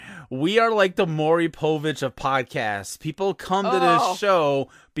We are like the Maury Povich of podcasts. People come to this show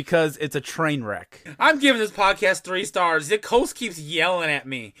because it's a train wreck. I'm giving this podcast 3 stars. The host keeps yelling at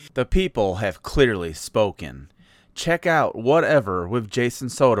me. The people have clearly spoken. Check out Whatever with Jason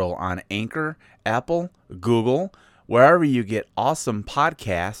Soto on Anchor, Apple, Google, wherever you get awesome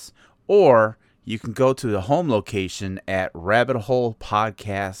podcasts, or you can go to the home location at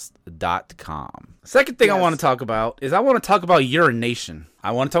rabbitholepodcast.com. Second thing I want to talk about is I want to talk about urination. I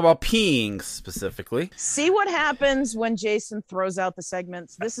want to talk about peeing specifically. See what happens when Jason throws out the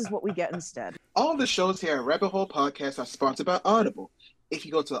segments. This is what we get instead. All of the shows here at Rabbit Hole Podcast are sponsored by Audible. If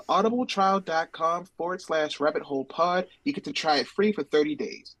you go to audibletrial.com/Rabbit Hole Pod, you get to try it free for 30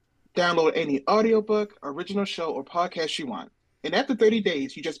 days. Download any audiobook, original show, or podcast you want. And after 30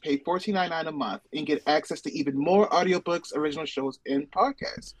 days, you just pay $14.99 a month and get access to even more audiobooks, original shows, and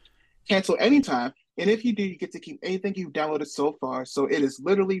podcasts. Cancel anytime, and if you do, you get to keep anything you've downloaded so far, so it is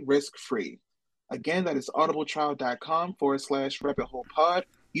literally risk-free. Again, that is audibletrial.com/Rabbit Hole Pod.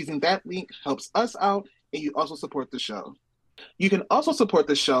 Using that link helps us out, and you also support the show. You can also support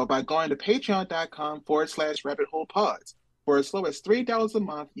the show by going to patreon.com/Rabbit Hole Pods. For as low as $3 a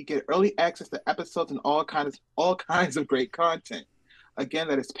month, you get early access to episodes and all kinds of great content. Again,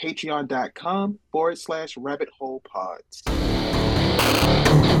 that is patreon.com/Rabbit Hole Pods.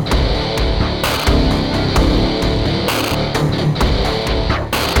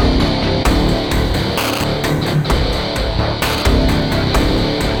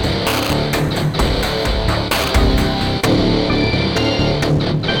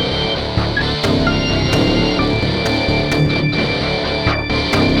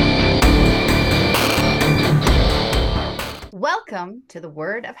 Welcome to the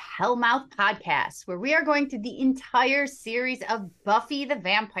Word of Hellmouth podcast, where we are going through the entire series of Buffy the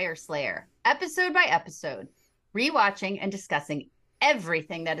Vampire Slayer, episode by episode, rewatching and discussing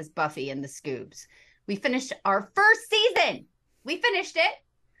everything that is Buffy in the Scoobs. We finished our first season. We finished it.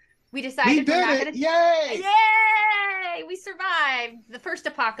 We decided we're not going to... Yay! Yay! We survived the first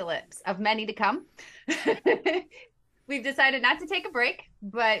apocalypse of many to come. We've decided not to take a break,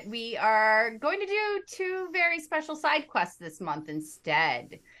 but we are going to do 2 very special side quests this month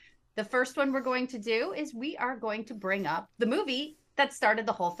instead. The first one we're going to do is we are going to bring up the movie that started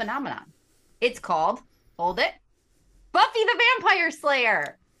the whole phenomenon. It's called, hold it, Buffy the Vampire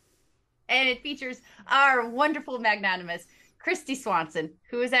Slayer. And it features our wonderful, magnanimous Kristy Swanson,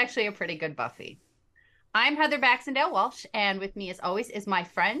 who is actually a pretty good Buffy. I'm Heather Baxendale Walsh, and with me as always is my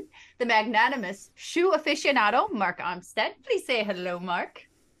friend, the magnanimous shoe aficionado, Marc Armstead. Please say hello, Marc.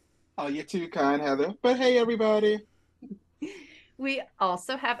 Oh, you're too kind, Heather. But hey, everybody. We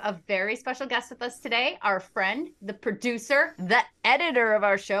also have a very special guest with us today, our friend, the producer, the editor of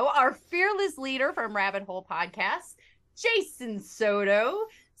our show, our fearless leader from Rabbit Hole Podcast, Jason Soto.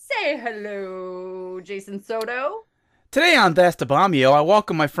 Say hello, Jason Soto. Today on That's the Bombio, I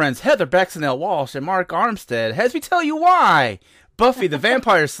welcome my friends Heather Baxendale Walsh and Marc Armstead as we tell you why Buffy the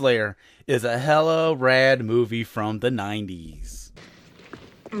Vampire Slayer is a hella rad movie from the 90s.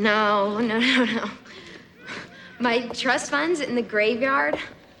 No. My trust funds in the graveyard?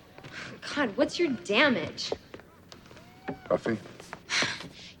 God, what's your damage? Buffy?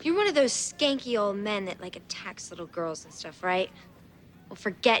 You're one of those skanky old men that, like, attacks little girls and stuff, right? Well,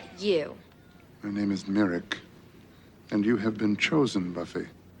 forget you. My name is Merrick. And you have been chosen, Buffy.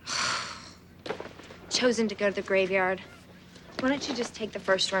 Chosen to go to the graveyard. Why don't you just take the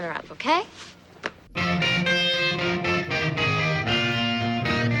first runner-up, okay?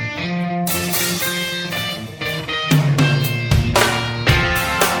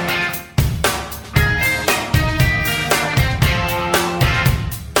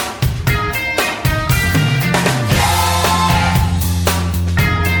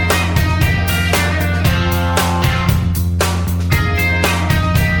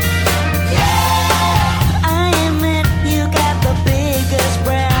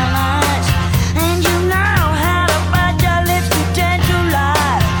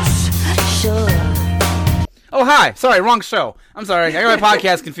 Oh, hi. Sorry, wrong show. I'm sorry. I got my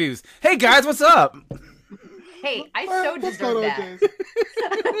podcast confused. Hey, guys, what's up? Hey, I so deserve that.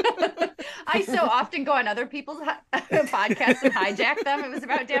 I so often go on other people's podcasts and hijack them. It was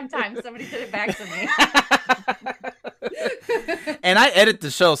about damn time somebody did it back to me. And I edit the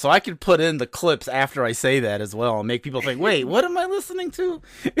show, so I can put in the clips after I say that as well and make people think, wait, what am I listening to?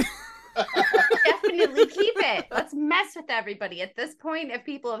 Definitely keep it. Let's mess with everybody. At this point, if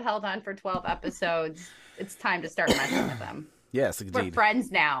people have held on for 12 episodes, it's time to start messing with them. Yes, indeed. We're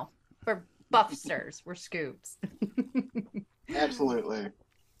friends now. We're buffsters. We're scoops. Absolutely.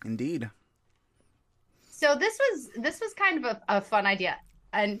 Indeed. So this was kind of a fun idea.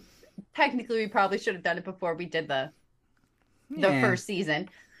 And technically we probably should have done it before we did the Yeah. first season.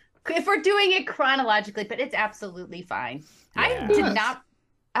 If we're doing it chronologically, but it's absolutely fine. I Yeah. did Yes. not.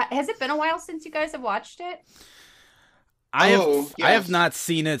 Has it been a while since you guys have watched it? I Oh, have yes. not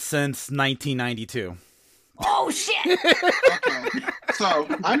seen it since 1992. Oh shit! Okay. So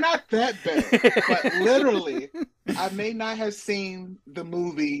I'm not that bad, but literally, I may not have seen the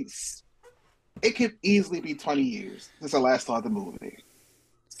movie. It could easily be 20 years since I last saw the movie.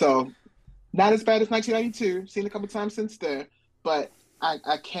 So not as bad as 1992. Seen it a couple times since then, but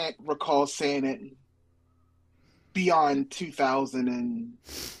I can't recall saying it beyond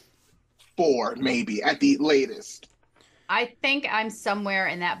 2004, maybe at the latest. I think I'm somewhere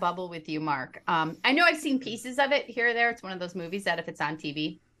in that bubble with you, Mark. I know I've seen pieces of it here or there. It's one of those movies that if it's on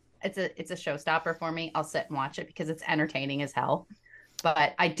TV, it's a showstopper for me. I'll sit and watch it because it's entertaining as hell.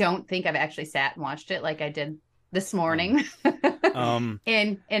 But I don't think I've actually sat and watched it like I did this morning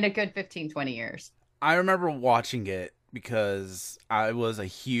in a good 15, 20 years. I remember watching it because I was a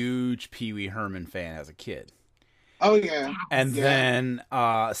huge Pee Wee Herman fan as a kid. Oh yeah. And Yeah. then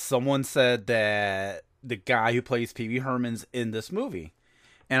someone said that the guy who plays Pee Wee Herman's in this movie.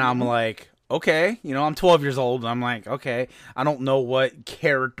 And I'm like, okay, I'm 12 years old. And I'm like, okay, I don't know what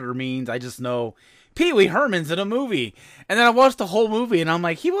character means. I just know Pee Wee Herman's in a movie. And then I watched the whole movie and I'm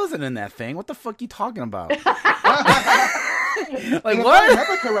like, he wasn't in that thing. What the fuck are you talking about? Like, If I what?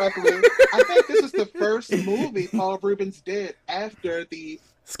 remember correctly, I think this is the first movie Paul Rubens did after the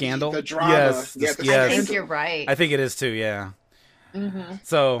Scandal? the drama. Yes. Yeah, the yes. I think scandal. you're right. I think it is too, yeah. Mm-hmm.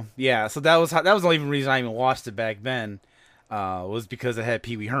 So that was the only reason I even watched it back then, was because it had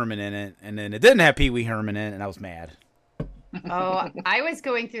Pee Wee Herman in it, and then it didn't have Pee Wee Herman in it, and I was mad. Oh, I was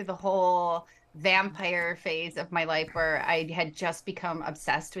going through the whole vampire phase of my life where I had just become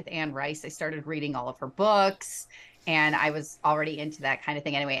obsessed with Anne Rice. I started reading all of her books, and I was already into that kind of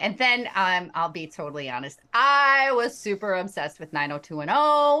thing anyway. And then I'll be totally honest, I was super obsessed with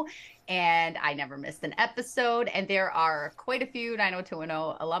 90210, and I never missed an episode. And there are quite a few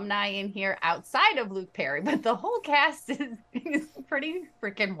 90210 alumni in here outside of Luke Perry, but the whole cast is pretty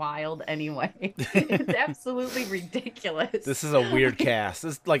freaking wild anyway. It's absolutely ridiculous. This is a weird cast.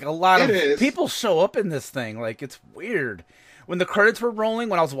 It's like a lot It of is. people show up in this thing. Like, it's weird. When the credits were rolling,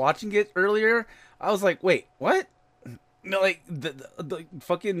 when I was watching it earlier, I was like, wait, what? No, like the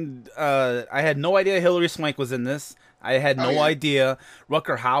fucking I had no idea Hilary Swank was in this. I had no idea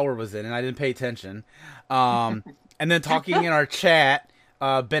Rutger Hauer was in it. I didn't pay attention. And then talking in our chat,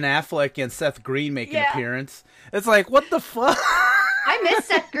 Ben Affleck and Seth Green make an appearance. It's like, what the fuck? I missed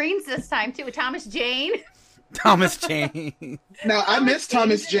Seth Green's this time too. Thomas Jane. Thomas Jane. Now I miss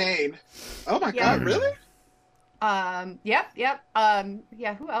Thomas Jane. Oh my God, really? Yep. Yeah,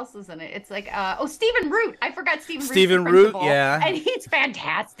 who else is in it? It's like, Stephen Root. I forgot Stephen Root. Stephen Root, yeah. And he's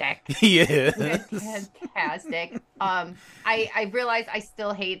fantastic. He is. Fantastic. I realized I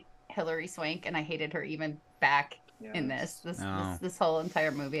still hate Hilary Swank, and I hated her even back in this whole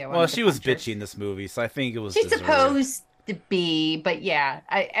entire movie. Well, she was bitchy in this movie, so I think it was She's deserved. supposed to be, but yeah,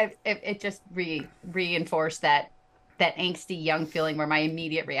 it just reinforced that angsty young feeling where my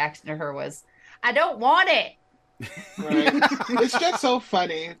immediate reaction to her was, I don't want it. Right. It's just so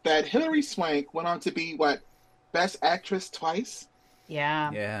funny that Hilary Swank went on to be Best Actress twice?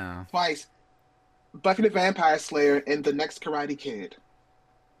 Yeah. Yeah. Twice. Buffy the Vampire Slayer and The Next Karate Kid.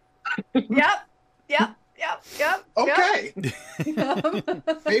 Yep. Okay.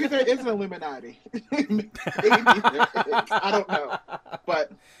 Maybe there is an Illuminati. Maybe there is. I don't know.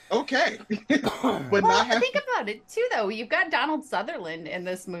 But okay. But Well, think about it too, though. You've got Donald Sutherland in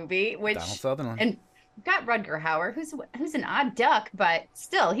this movie, which Donald Sutherland. and you've got Rutger Hauer, who's an odd duck, but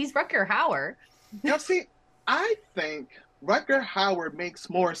still, he's Rutger Hauer. Now, see, I think Rutger Hauer makes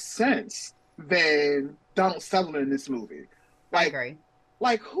more sense than Donald Sutherland in this movie. I agree.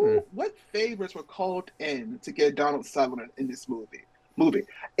 Like what favors were called in to get Donald Sutherland in this movie? And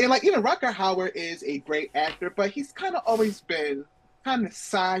even Rutger Hauer is a great actor, but he's kind of always been kind of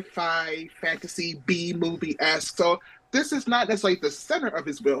sci-fi, fantasy, B-movie-esque. So this is not necessarily the center of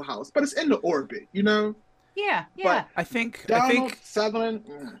his wheelhouse, but it's in the orbit, Yeah. But I think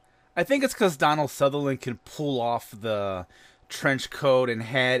Sutherland. I think it's because Donald Sutherland can pull off the trench coat and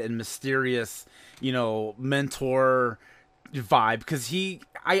hat and mysterious, mentor vibe. Because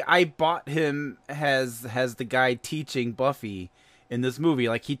I bought him as the guy teaching Buffy in this movie.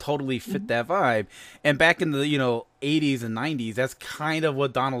 Like, he totally fit that vibe. And back in the 80s and 90s, that's kind of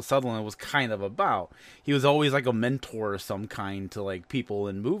what Donald Sutherland was kind of about. He was always like a mentor of some kind to like people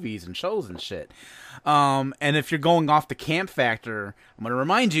in movies and shows and shit. And if you're going off the camp factor, I'm going to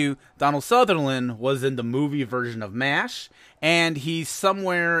remind you, Donald Sutherland was in the movie version of MASH, and he's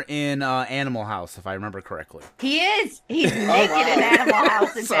somewhere in Animal House, if I remember correctly. He is. He's naked in Animal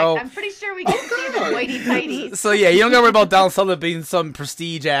House. In So- fact, I'm pretty sure we can see him in whitey tighties. So yeah, you don't gotta worry about Donald Sutherland being some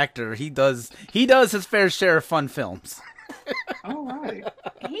prestige actor. He does his fair share of fun films. All right.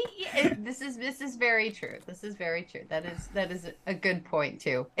 This is very true. This is very true. That is a good point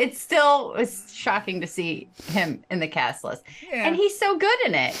too. It still was shocking to see him in the cast list, and he's so good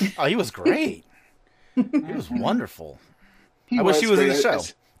in it. Oh, he was great. He was wonderful. I wish was he was in the great. show.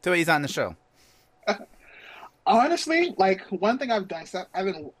 So he's on the show. Honestly, like one thing I've done, so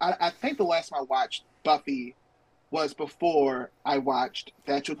I think the last time I watched Buffy was before I watched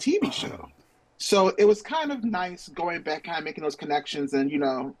the actual TV show. So it was kind of nice going back, kind of making those connections and,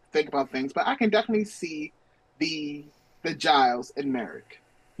 think about things. But I can definitely see the Giles and Merrick.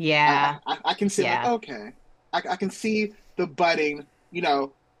 Yeah. I can see, Yeah. like, okay. I can see the budding,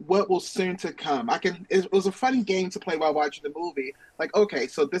 what will soon to come. It was a fun game to play while watching the movie. Like, okay,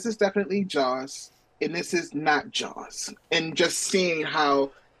 so this is definitely Jaws, and this is not Jaws. And just seeing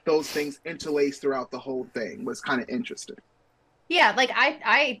how those things interlace throughout the whole thing was kind of interesting. Yeah, like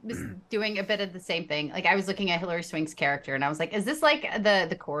I was doing a bit of the same thing. Like I was looking at Hilary Swank's character, and I was like, "Is this like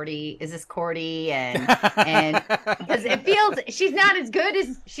the Cordy? Is this Cordy?" And because it feels she's not as good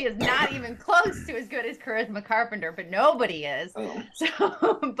as she is not even close to as good as Charisma Carpenter, but nobody is. Oh.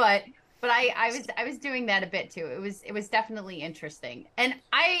 So, but I was doing that a bit too. It was definitely interesting, and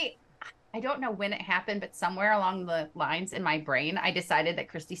I don't know when it happened, but somewhere along the lines in my brain, I decided that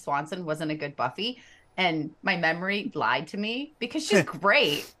Kristy Swanson wasn't a good Buffy. And my memory lied to me because she's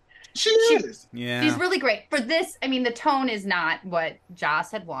great. She is. Yeah. She's really great. For this, I mean, the tone is not what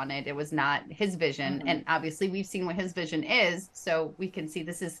Joss had wanted. It was not his vision. Mm-hmm. And obviously we've seen what his vision is. So we can see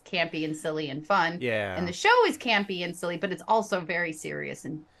this is campy and silly and fun. Yeah. And the show is campy and silly, but it's also very serious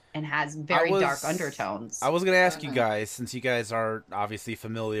and has very dark undertones. I was going to ask you guys, since you guys are obviously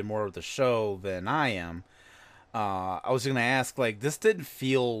familiar more with the show than I am, I was going to ask, like, this didn't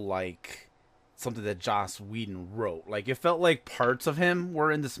feel like something that Joss Whedon wrote. Like, it felt like parts of him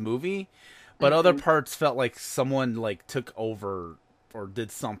were in this movie, but other parts felt like someone like took over or did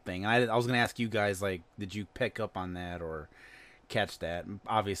something. I was going to ask you guys, like, did you pick up on that or catch that?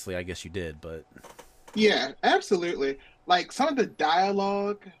 Obviously, I guess you did, but Yeah, absolutely. Like some of the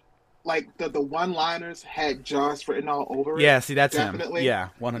dialogue, like the one-liners had Joss written all over it. yeah, see, that's Definitely. him. Yeah,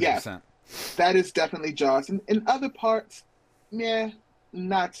 100%. That is definitely Joss. And in other parts,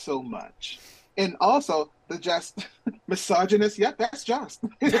 not so much. And also the just misogynist. Yep, that's Joss.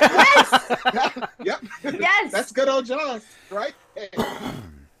 Yes! Yep. Yes! That's good old Joss, right?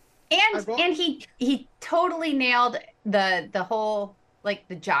 And he totally nailed the whole like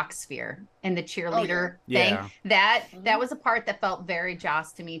the jock sphere and the cheerleader thing. Yeah. That was a part that felt very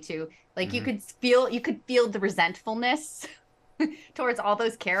Joss to me too. Like you could feel the resentfulness towards all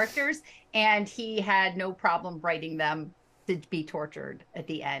those characters, and he had no problem writing them to be tortured at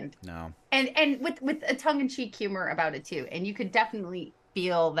the end. No. And with a tongue-in-cheek humor about it too. And you could definitely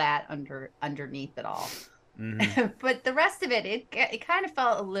feel that underneath it all. Mm-hmm. But the rest of it kind of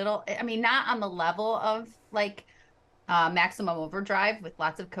felt a little, I mean, not on the level of like Maximum Overdrive with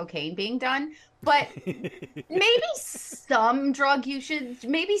lots of cocaine being done, but maybe some drug usage,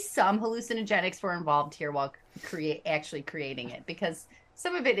 maybe some hallucinogenics were involved here while actually creating it, because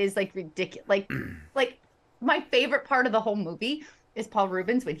some of it is like ridiculous. Like my favorite part of the whole movie is Paul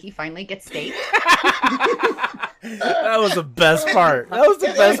Rubens when he finally gets staked. That was the best part. That was the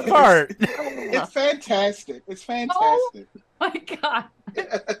best part. It's fantastic. It's fantastic. Oh my God.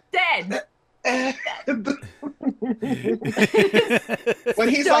 Dead. When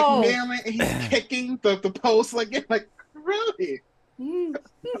he's like nailing and he's kicking the post, like really?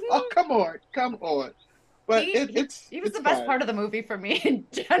 Oh, come on. But he was the best part of the movie for me in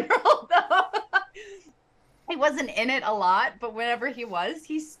general, though. He wasn't in it a lot, but whenever he was,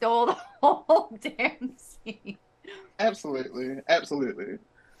 he stole the whole damn scene. Absolutely.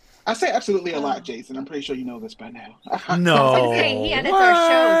 I say absolutely a lot, Jason. I'm pretty sure you know this by now. No. He edits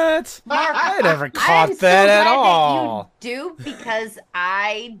our shows. Marc, I never caught I'm that so at glad all. that you do, because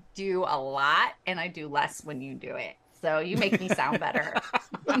I do a lot and I do less when you do it. So you make me sound better.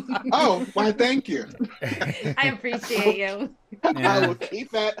 Oh, why, thank you. I appreciate you. Yeah. I will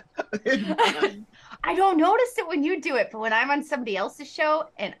keep that in mind. I don't notice it when you do it, but when I'm on somebody else's show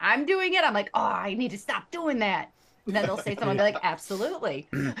and I'm doing it, I'm like, oh, I need to stop doing that. And then they'll say something, I'll be like, absolutely.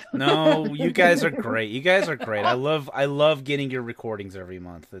 No, you guys are great. You guys are great. I love getting your recordings every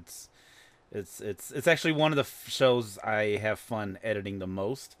month. It's actually one of the shows I have fun editing the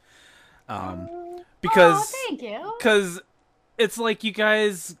most. Because thank you. Because it's like you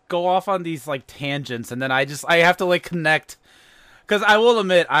guys go off on these like tangents, and then I have to like connect. Because I will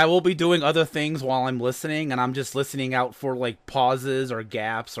admit, I will be doing other things while I'm listening, and I'm just listening out for, like, pauses or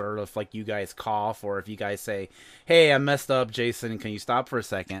gaps, or if, like, you guys cough, or if you guys say, hey, I messed up, Jason, can you stop for a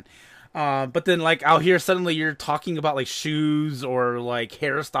second? But then, like, I'll hear suddenly you're talking about, like, shoes or, like,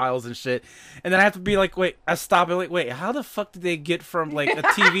 hairstyles and shit, and then I have to be like, wait, I stop and, like, wait, how the fuck did they get from, like, a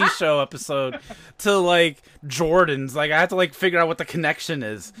TV show episode to, like, Jordans? Like, I have to, like, figure out what the connection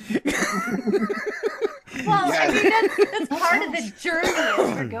is. Well, I mean, that's part of the journey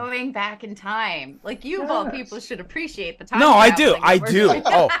is we're going back in time. Like, you of all people should appreciate the time. No, I do. traveling that we're doing.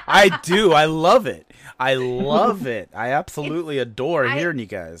 Oh, I do. I love it. I love it. I absolutely adore hearing you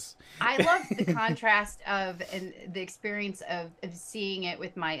guys. I love the contrast of and the experience of seeing it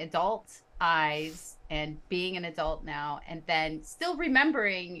with my adult eyes and being an adult now, and then still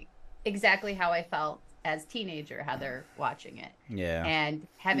remembering exactly how I felt as teenager Heather watching it. Yeah. And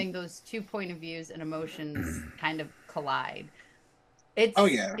having those 2 point of views and emotions kind of collide. It's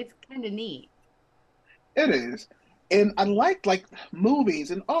kind of neat. It is. And I like movies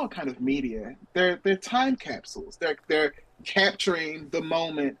and all kind of media. They're time capsules. They're capturing the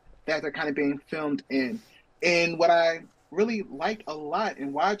moment that they're kind of being filmed in. And what I really liked a lot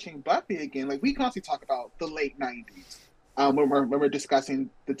in watching Buffy again, like we constantly talk about the late 90s when we're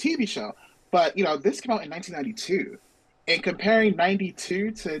discussing the TV show. But, you know, this came out in 1992. And comparing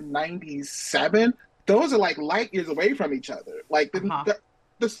 92 to 97, those are like light years away from each other. Like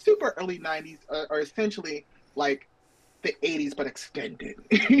the super early 90s are essentially like the 80s, but extended.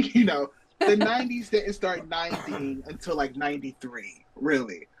 You know, the 90s didn't start 90 until like 93,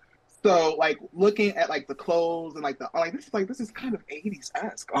 really. So like looking at like the clothes and like this is kind of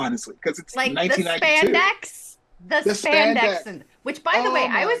 80s-esque, honestly, because it's like 1992. The spandex. Which, by the way,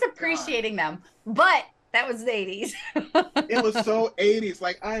 I was appreciating them, but that was the 80s. It was so 80s.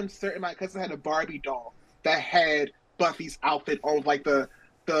 Like, I am certain my cousin had a Barbie doll that had Buffy's outfit on, like, the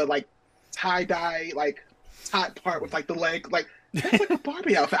like, tie-dye, like, top part with, like, the leg. Like, that's like a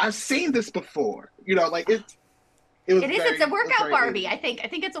Barbie outfit. I've seen this before. You know, like, it's a workout Barbie. I think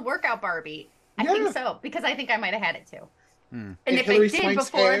it's a workout Barbie. I think so, because I think I might have had it, too. And if I did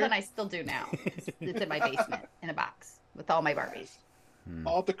before, then I still do now. It's in my basement in a box with all my Barbies.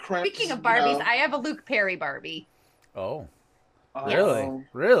 All the crap. Speaking of Barbies, I have a Luke Perry Barbie. Oh. Yes.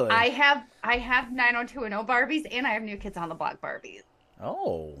 Really? I have 90210 Barbies, and I have New Kids on the Block Barbies.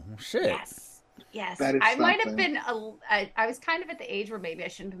 Oh, shit. Yes. That is I might have something. been I was kind of at the age where maybe I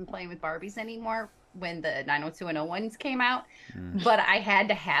shouldn't have been playing with Barbies anymore when the 90210 ones came out, but I had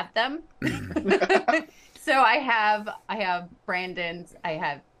to have them. So I have Brandon's, I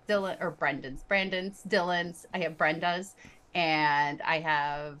have Brandon's, Dylan's, I have Brenda's, and I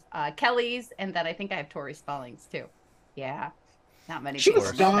have Kelly's, and then I think I have Tori Spelling's too. Yeah, not many. She people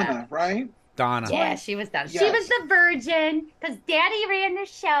was know Donna, that. right? Donna. Yeah, she was Donna. Yes. She was the virgin because Daddy ran the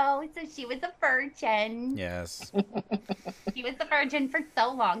show, so she was a virgin. Yes. She was the virgin for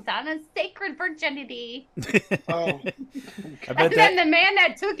so long. Donna's sacred virginity. Oh. And then the man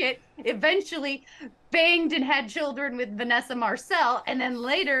that took it eventually banged and had children with Vanessa Marcel, and then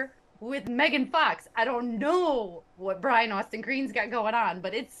later with Megan Fox. I don't know what Brian Austin Green's got going on,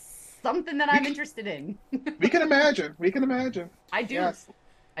 but it's something that I'm interested in. We can imagine. I do. Yes.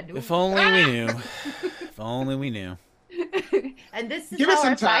 I do. If only we knew. If only we knew. And this is Give us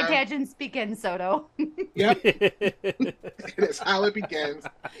how some our time. tangents begin, Soto. Yep. That's how it begins.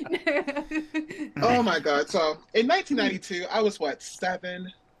 Oh my God. So in 1992, I was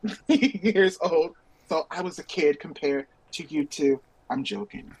 7 years old. So I was a kid compared to you two. I'm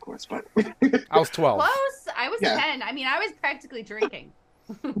joking, of course, but I was 12. Close. I was 10. I mean, I was practically drinking.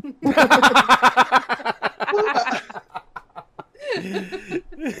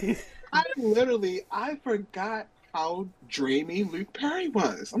 I forgot how dreamy Luke Perry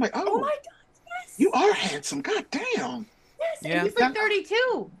was. I'm like, Oh my God, yes. you are handsome. God damn. Yes, Yeah. and he's like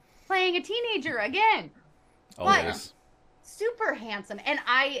 32, playing a teenager again. Always. Super handsome.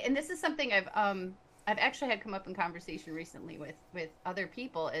 And this is something I've actually had come up in conversation recently with other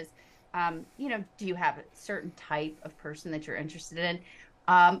people is, do you have a certain type of person that you're interested in?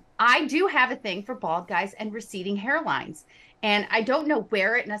 I do have a thing for bald guys and receding hairlines. And I don't know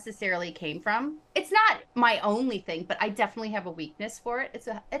where it necessarily came from. It's not my only thing, but I definitely have a weakness for it. It's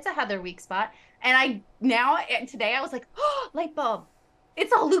a Heather weak spot. And today I was like, oh, light bulb.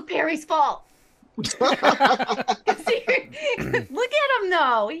 It's all Luke Perry's fault. Look at him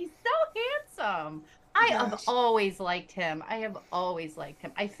though. He's so handsome. I have always liked him.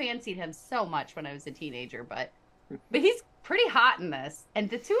 I fancied him so much when I was a teenager, but he's pretty hot in this. And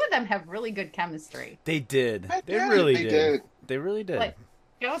the two of them have really good chemistry. They did. They Yeah, really they did. did. They really did. Like,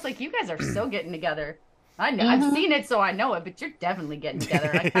 I was like, you guys are so getting together. I know. I've seen it, so I know it, but you're definitely getting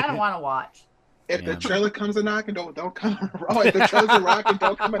together. I kind of want to watch. If the trailer comes a knocking, don't come. Oh, if the trailer's a rocking,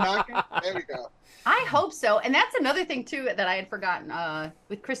 don't come a knocking. There we go. I hope so. And that's another thing, too, that I had forgotten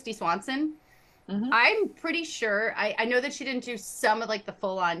with Kristy Swanson. I'm pretty sure, I know that she didn't do some of like the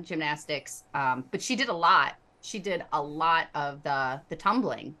full-on gymnastics, but she did a lot. She did a lot of the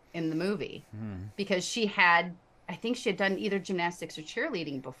tumbling in the movie because I think she had done either gymnastics or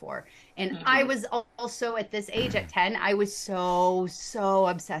cheerleading before. And I was also at this age at 10, I was so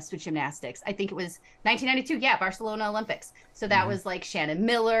obsessed with gymnastics. I think it was 1992. Yeah. Barcelona Olympics. So that was like Shannon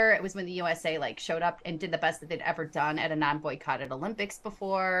Miller. It was when the USA like showed up and did the best that they'd ever done at a non-boycotted Olympics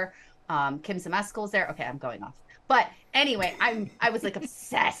before. Kim Zemeskel's there. Okay. I'm going off. But anyway, I was like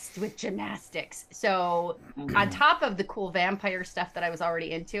obsessed with gymnastics. So on top of the cool vampire stuff that I was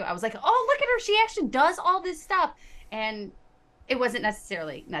already into, I was like, oh, look at her. She actually does all this stuff. And it wasn't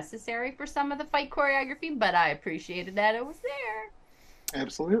necessarily necessary for some of the fight choreography, but I appreciated that it was there.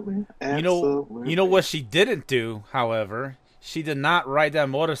 Absolutely. You know what she didn't do, however? She did not ride that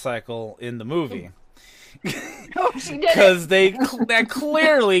motorcycle in the movie. No, she didn't. Because that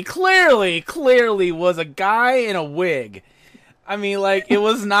clearly was a guy in a wig. I mean, like, it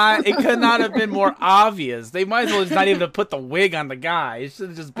could not have been more obvious. They might as well just not even have put the wig on the guy. It should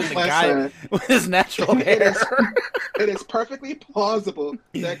have just been the guy with his natural hair. It is perfectly plausible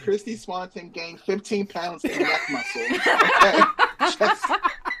that Kristy Swanson gained 15 pounds in neck muscle. Just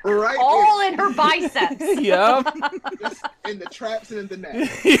right all in her biceps. Yeah. Just in the traps and in the neck.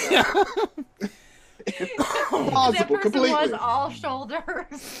 Yeah. Plausible, that person completely. was all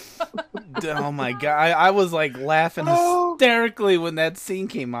shoulders. Oh my god, I was like laughing hysterically when that scene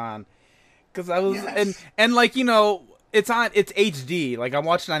came on, because I was and like, you know, it's HD. Like, I'm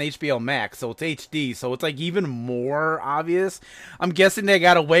watching on HBO Max, so it's HD, so it's like even more obvious. I'm guessing they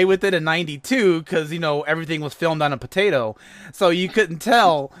got away with it in '92 because, you know, everything was filmed on a potato, so you couldn't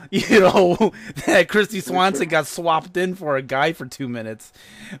tell, you know, that Kristy Swanson got swapped in for a guy for 2 minutes.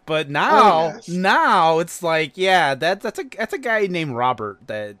 But now it's like, yeah, that's a guy named Robert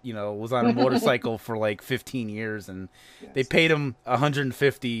that, you know, was on a motorcycle for like 15 years, and they paid him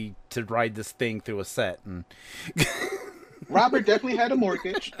 $150 to ride this thing through a set. And Robert definitely had a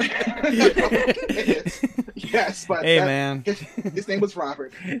mortgage. Yes, but hey, man, his name was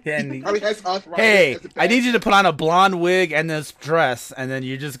Robert. And he probably has arthritis. Hey, I need you to put on a blonde wig and this dress, and then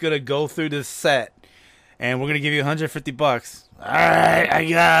you're just gonna go through this set, and we're gonna give you $150. All right, I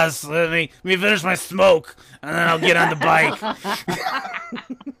guess. Let me finish my smoke, and then I'll get on the bike.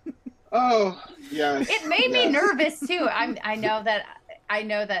 Oh, yes. It made me nervous too. I know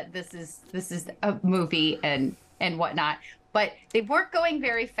that this is a movie and whatnot, but they weren't going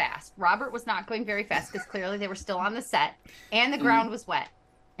very fast. Robert was not going very fast because clearly they were still on the set, and the ground was wet.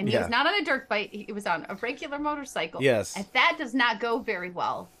 And he was not on a dirt bike. He was on a regular motorcycle. Yes. And that does not go very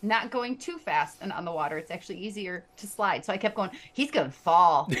well. Not going too fast and on the water. It's actually easier to slide. So I kept going, he's going to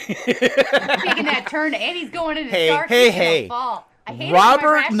fall. Taking that turn, and he's going in the dark. He's going to fall.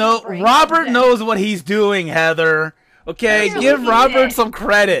 Robert knows what he's doing, Heather. Okay, give Robert some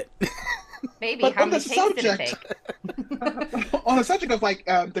credit. Maybe how many takes did it take? On the subject of like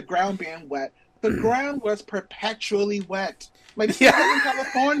the ground being wet, the ground was perpetually wet. Like, it's in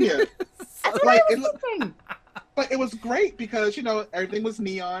California. That's like, what I was thinking. But it was great because, you know, everything was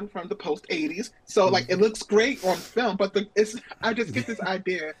neon from the post 80s. So like it looks great on film, but I just get this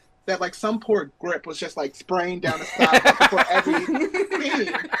idea that like some poor grip was just like spraying down the side for every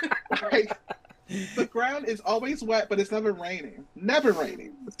scene. Like, the ground is always wet, but it's never raining. Never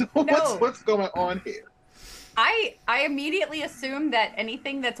raining. So what's going on here? I immediately assume that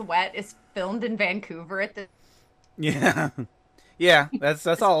anything that's wet is filmed in Vancouver at the. Yeah, that's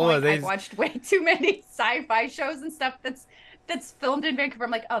all it is. I've watched way too many sci-fi shows and stuff that's filmed in Vancouver. I'm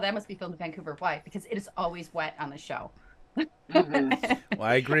like, oh, that must be filmed in Vancouver. Why? Because it is always wet on the show. Well,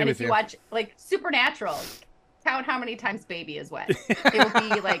 I agree with you. And if you watch like Supernatural, count how many times Baby is wet. It will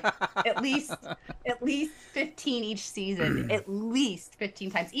be like at least 15 each season. At least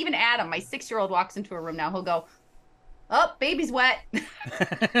 15 times. Even Adam, my 6-year-old, walks into a room now. He'll go, "Oh, Baby's wet."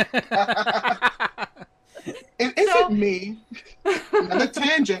 And is it me? Another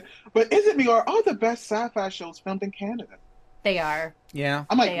tangent, but is it me, or are all the best sci-fi shows filmed in Canada? They are. Yeah.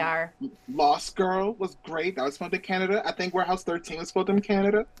 I'm like, They are. Lost Girl was great. That was filmed in Canada. I think Warehouse 13 was filmed in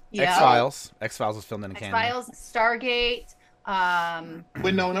Canada. Yeah. X-Files. X-Files was filmed in Canada. X-Files, Stargate.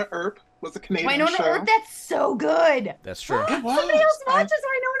 Winona Earp was a Canadian Winona show. Earp, that's so good. That's true. It was. Somebody else watches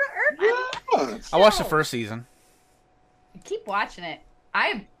Winona Earp. Yes. I watched the first season. Keep watching it.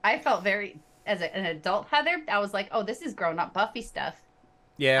 I felt very, as an adult, Heather, I was like, oh, this is grown-up Buffy stuff.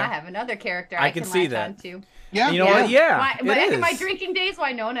 Yeah. I have another character I I can can see latch that. on to. Yeah. You know what? Yeah. Back in my is. drinking days,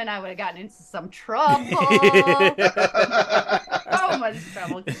 Winona and I would have gotten into some trouble. So much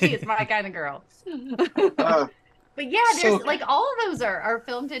trouble. She is my kind of girl. But yeah, there's So- like all of those are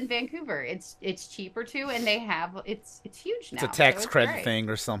filmed in Vancouver. It's cheaper too, and they have it's huge now. It's a tax so credit great. thing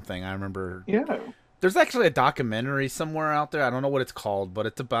or something. I remember. Yeah. There's actually a documentary somewhere out there. I don't know what it's called, but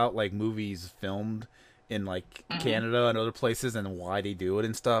it's about like movies filmed in like Canada and other places and why they do it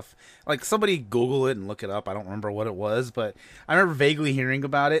and stuff. Like somebody Google it and look it up. I don't remember what it was, but I remember vaguely hearing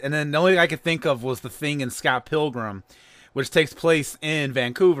about it. And then the only thing I could think of was the thing in Scott Pilgrim, which takes place in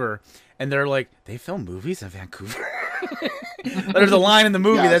Vancouver. And they're like, they film movies in Vancouver? There's a line in the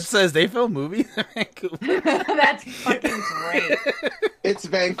movie that says they film movies in Vancouver. That's fucking great. It's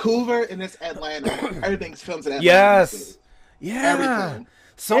Vancouver and it's Atlanta. Everything's filmed in Atlanta. Yes. Yeah. Everything.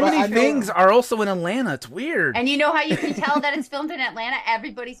 So But I many know- things are also in Atlanta. It's weird. And you know how you can tell that it's filmed in Atlanta?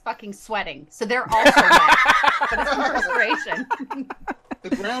 Everybody's fucking sweating. So they're also wet. But it's perspiration.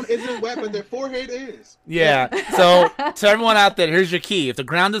 The ground isn't wet, but their forehead is. Yeah. So to everyone out there, here's your key. If the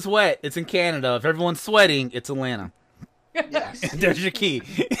ground is wet, it's in Canada. If everyone's sweating, it's Atlanta. Yes. There's your key.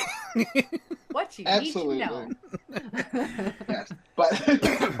 What you Absolutely. need to know. Yes.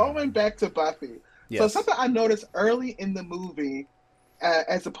 But going back to Buffy. So Yes. something I noticed early in the movie,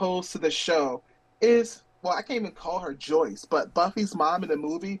 as opposed to the show, is, well, I can't even call her Joyce, but Buffy's mom in the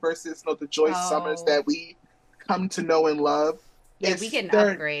movie versus the Joyce Oh. Summers that we come to know and love. Yeah, we get an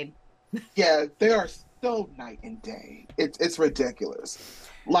upgrade. Yeah, they are so night and day. It's ridiculous.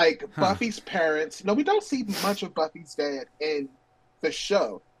 Like Buffy's parents. No, we don't see much of Buffy's dad in the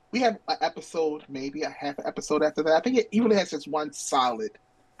show. We have an episode, maybe a half an episode after that. I think it even has just one solid.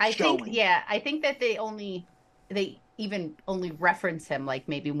 I showing. think that they even only reference him like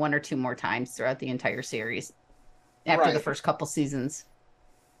maybe one or two more times throughout the entire series after the Right. first couple seasons.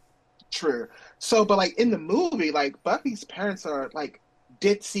 True. So, but like in the movie, like Buffy's parents are like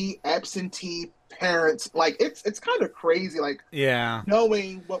ditzy, absentee parents. Like it's kind of crazy. Like Yeah.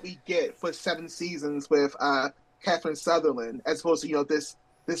 knowing what we get for 7 seasons with Catherine Sutherland, as opposed to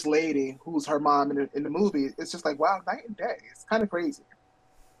this lady who's her mom in the movie. It's just like, wow, night and day. It's kind of crazy.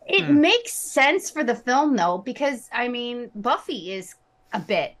 It makes sense for the film though, because I mean, Buffy is a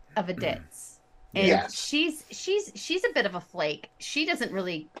bit of a ditz. And Yes. she's a bit of a flake. She doesn't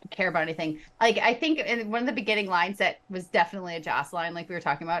really care about anything. Like I think in one of the beginning lines that was definitely a Joss line, like we were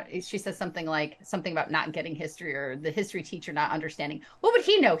talking about, she says something about not getting history or the history teacher not understanding. What would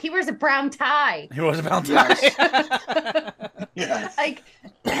he know? He wears a brown tie. He was about to Yes. Yes. Like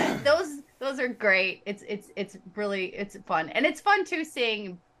those are great. It's really fun. And it's fun too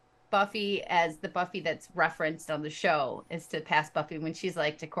seeing Buffy as the Buffy that's referenced on the show is to past Buffy when she's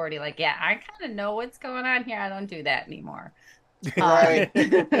like to Cordy, like, yeah, I kind of know what's going on here. I don't do that anymore. Right.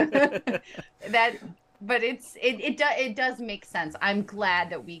 But it does make sense. I'm glad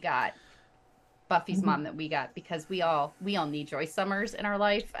that we got Buffy's mom that we got, because we all need Joyce Summers in our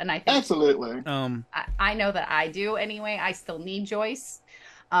life, and I think Absolutely. I know that I do anyway. I still need Joyce.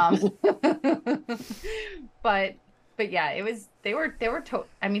 But yeah, they were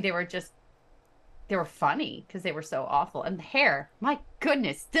funny because they were so awful. And the hair, my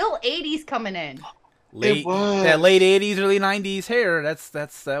goodness, still 80s coming in. late was. late 80s, early 90s hair.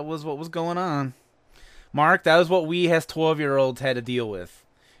 That was what was going on. Mark, that was what we as 12-year-olds had to deal with.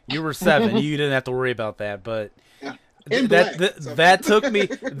 You were 7. You didn't have to worry about that, but Yeah. In black, so.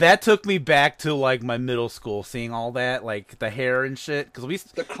 that took me back to like my middle school, seeing all that, like the hair and shit, because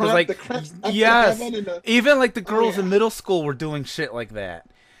The crepes up to yes, heaven and the- even like the girls yeah. in middle school were doing shit like that,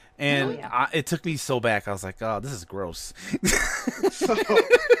 and yeah. it took me so back. I was like, oh, this is gross. So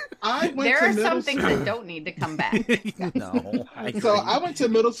I went There to are middle some things school. that don't need to come back. No, I So agree. I went to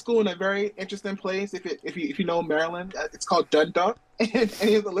middle school in a very interesting place. If you know Maryland, it's called Dundalk. And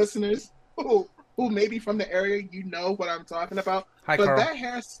any of the listeners who may be from the area, you know what I'm talking about. Hi, but Carl.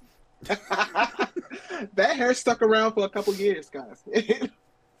 that hair stuck around for a couple years, guys.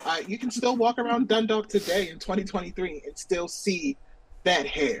 You can still walk around Dundalk today in 2023 and still see that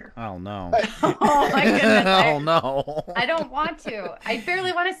hair. Oh no. Oh my goodness. Oh no. I don't want to. I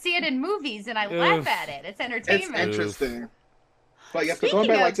barely want to see it in movies, and I laugh at it. It's It's entertainment. interesting. But yes, but going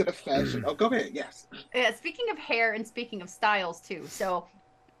Speaking back like of- to the fashion. Oh, go ahead. Yes. Yeah, speaking of hair and speaking of styles too. So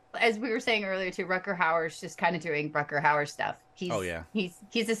as we were saying earlier too, Rucker Hauer's just kind of doing Rucker Hauer stuff.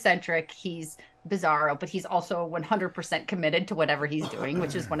 He's eccentric, he's bizarro, but he's also 100% committed to whatever he's doing,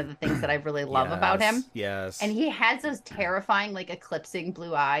 which is one of the things that I really love about him. Yes. And he has those terrifying, like eclipsing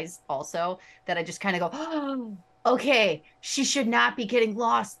blue eyes also that I just kind of go, oh, okay, she should not be getting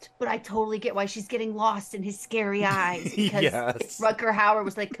lost, but I totally get why she's getting lost in his scary eyes. Because if Rutger Hauer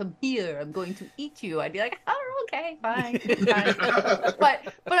was like, come here, I'm going to eat you, I'd be like, oh, okay, fine.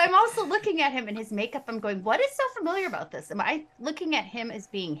 but I'm also looking at him and his makeup, I'm going, what is so familiar about this? Am I looking at him as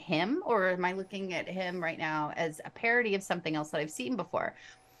being him, or am I looking at him right now as a parody of something else that I've seen before?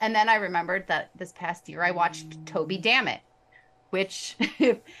 And then I remembered that this past year I watched Toby Dammit, which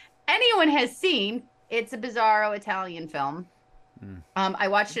if anyone has seen, it's a bizarro Italian film. I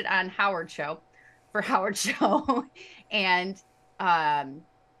watched it on Howard Show, and the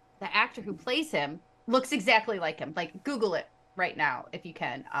actor who plays him looks exactly like him. Like, Google it right now if you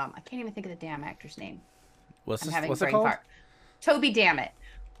can. I can't even think of the damn actor's name. What's it called? Fart. Toby Dammit.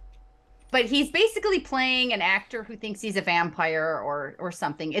 But he's basically playing an actor who thinks he's a vampire or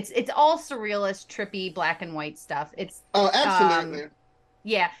something. It's all surrealist, trippy, black and white stuff. It's absolutely.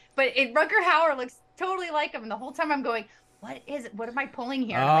 Yeah, but Rutger Hauer looks totally like him, and the whole time I'm going, what am I pulling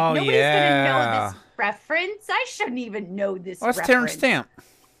here? And I'm like, nobody's gonna know this reference. I shouldn't even know this reference. That's Terrence Stamp.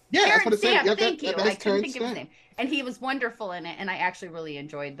 Yeah, Terrence Stamp, thank you. I couldn't think of his name. And he was wonderful in it, and I actually really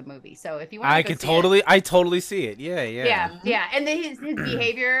enjoyed the movie. So if you want I totally see it. Yeah. And then his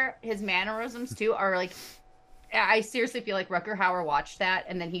behavior, his mannerisms too, are like, I seriously feel like Rutger Hauer watched that,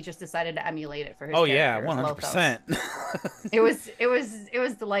 and then he just decided to emulate it for his. 100%. It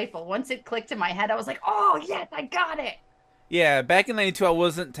was delightful. Once it clicked in my head, I was like, oh yes, I got it. Yeah, back in '92, I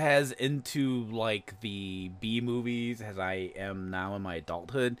wasn't as into like the B movies as I am now in my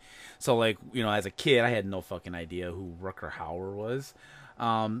adulthood. So like, as a kid, I had no fucking idea who Rutger Hauer was.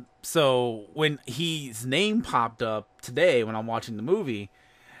 So when his name popped up today when I'm watching the movie,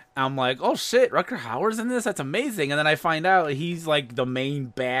 I'm like, oh shit, Rutger Hauer's in this? That's amazing. And then I find out he's like the main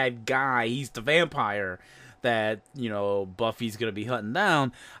bad guy. He's the vampire that, Buffy's going to be hunting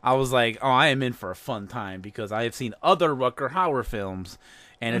down. I was like, oh, I am in for a fun time because I have seen other Rutger Hauer films.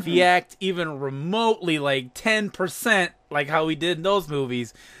 And if he acts even remotely like 10% like how he did in those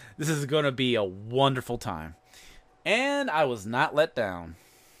movies, this is going to be a wonderful time. And I was not let down.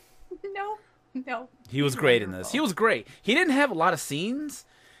 No. He was great in this. He was great. He didn't have a lot of scenes.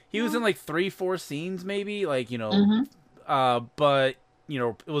 He was in like 3-4 scenes maybe, like, but,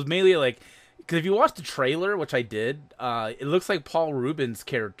 it was mainly like, because if you watch the trailer, which I did, it looks like Paul Rubin's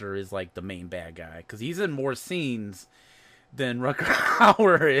character is like the main bad guy, because he's in more scenes than Rutger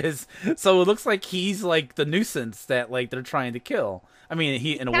Hauer is. So it looks like he's like the nuisance that like they're trying to kill. I mean,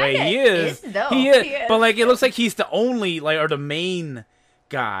 he is. He is. But like, it looks like he's the only or the main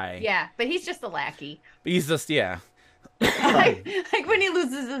guy. Yeah, but he's just a lackey. He's just like when he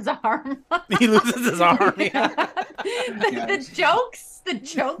loses his arm. He loses his arm. Yeah. the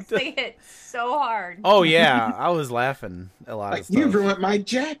jokes they hit so hard. Oh yeah, I was laughing a lot. Of stuff. You ruined my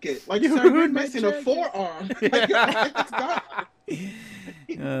jacket. Like you're missing a forearm. It's gone.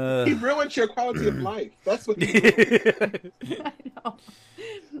 He ruined your quality of life. That's what he did. I know.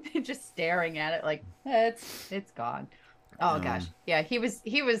 Just staring at it like it's gone. Oh gosh, yeah, he was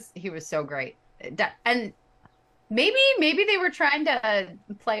so great, and maybe they were trying to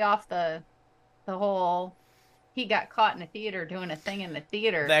play off the whole he got caught in a theater doing a thing in the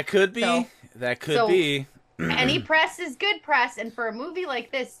theater. That could be. Be. Any press is good press, and for a movie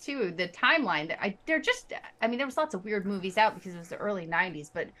like this too, the timeline. There was lots of weird movies out because it was the early '90s,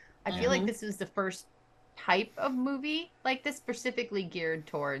 but I feel like this was the first type of movie like this specifically geared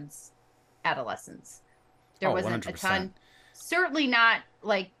towards adolescents. There wasn't 100%. A ton. Certainly not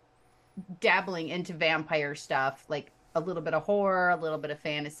like dabbling into vampire stuff, like a little bit of horror, a little bit of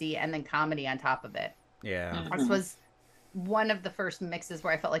fantasy, and then comedy on top of it. Yeah. This was one of the first mixes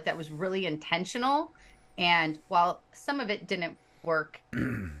where I felt like that was really intentional. And while some of it didn't work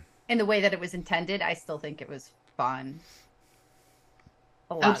in the way that it was intended, I still think it was fun.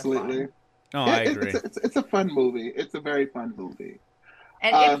 A lot of fun. Oh, I agree. It's a fun movie. It's a very fun movie.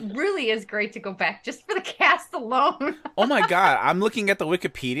 And it really is great to go back just for the cast alone. Oh my god, I'm looking at the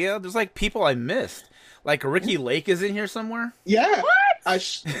Wikipedia. There's like people I missed. Like Ricky Lake is in here somewhere. Yeah.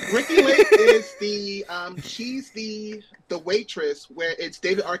 What? Ricky Lake is she's the waitress where it's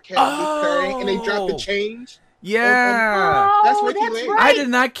David Arquette and Luke Perry, and they drop the change. Yeah. That's Ricky Lake. Right. I did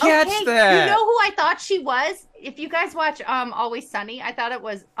not catch that. You know who I thought she was? If you guys watch Always Sunny, I thought it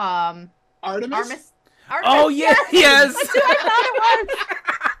was Artemis. Oh, yeah, yes. That's who I thought it was.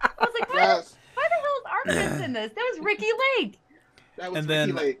 I was like, Yes. why the hell is Artemis in this? That was Ricky Lake. That was And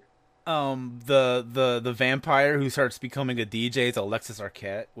Ricky then- Lake. The vampire who starts becoming a DJ is Alexis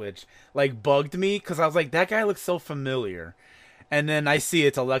Arquette, which like bugged me because I was like, that guy looks so familiar. And then I see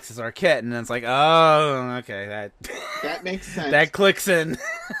it's Alexis Arquette, and then it's like, oh, okay, That makes sense. that clicks in.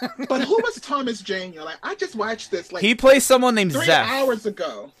 But who was Thomas Jane? Like, I just watched this like He plays someone named 3 Zeph. hours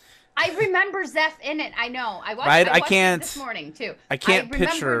ago. I remember Zeph in it. I know. I watched, Right? I I watched can't- it this morning too. I can't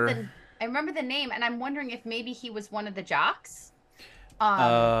remember picture. I remember the name, and I'm wondering if maybe he was one of the jocks. Let's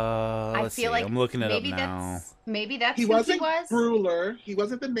I feel see. like I'm looking it up maybe now. that's He who wasn't he was. Gruler. He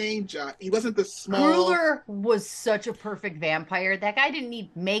wasn't the main jock. He wasn't the small. Gruler was such a perfect vampire. That guy didn't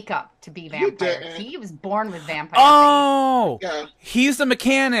need makeup to be vampire. didn't. He was born with vampire Oh, Yeah. he's the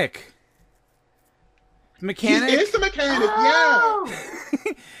mechanic. Mechanic. He is the mechanic. Oh!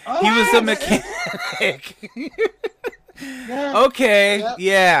 Yeah. He was the Oh, mechanic. Yeah. Okay. Yep.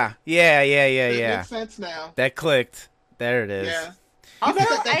 Yeah. It Yeah. makes sense now. That clicked. There it is. Yeah. Also,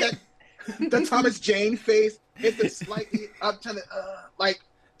 The Thomas Jane face is the slightly up trying to like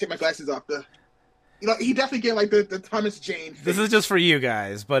take my glasses off. He definitely get like the Thomas Jane face. This is just for you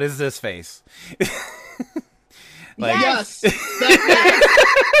guys, but it's this face. Like, yes. That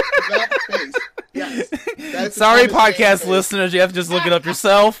face. Yes. That's the sorry, Thomas Jane podcast face. listeners, you have to just look it up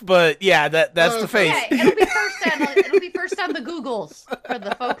yourself. But yeah, that's the face. yeah, it'll be first on the Googles for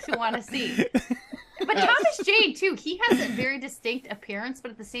the folks who want to see. But Thomas Jane too, he has a very distinct appearance,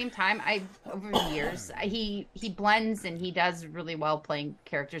 but at the same time, over the years he blends and he does really well playing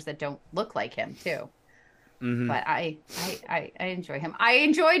characters that don't look like him too. Mhm. But I enjoy him. I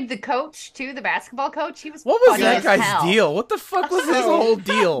enjoyed the coach too, the basketball coach. He was What was funny that as guy's hell. deal? What the fuck was his whole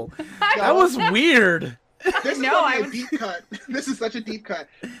deal? That was weird. This is No, gonna be I a was- deep cut. This is such a deep cut.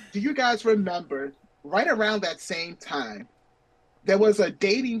 Do you guys remember right around that same time there was a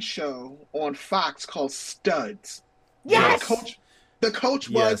dating show on Fox called Studs? Yes. The coach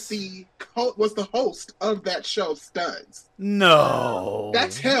was Yes. was the host of that show, Studs. No.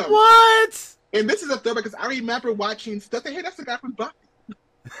 That's him. What? And this is a throwback because I remember watching Studs. Hey, that's the guy from Buffy.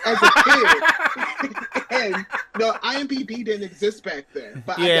 As a kid, and no, IMDb didn't exist back then.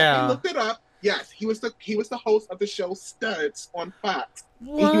 But Yeah. I looked it up. Yes, he was the host of the show Studs on Fox.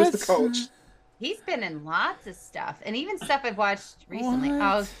 What? And he was the coach. He's been in lots of stuff, and even stuff I've watched recently. What?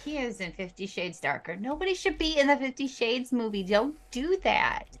 Oh, he is in 50 Shades Darker. Nobody should be in the 50 Shades movie. Don't do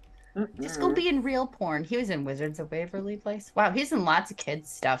that. Just go be in real porn. He was in Wizards of Waverly Place. Wow, he's in lots of kids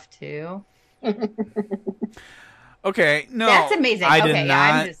stuff too. Okay, no. That's amazing. I did Okay,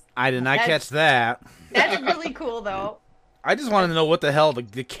 not. I'm I did not that's- catch that. That's really cool, though. I just wanted to know what the hell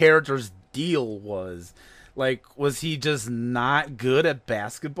the character's deal was. Like, was he just not good at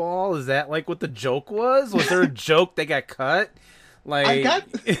basketball? Is that like what the joke was? Was there a joke that got cut? Like, I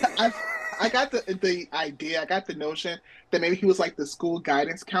got the idea. I got the notion that maybe he was like the school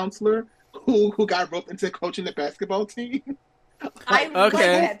guidance counselor who got roped into coaching the basketball team. I love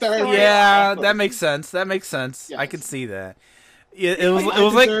Okay. that story. yeah, that makes sense. That makes sense. I Yes. could see that. It was I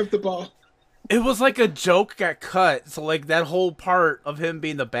like deserved the ball. it was like a joke got cut. So like that whole part of him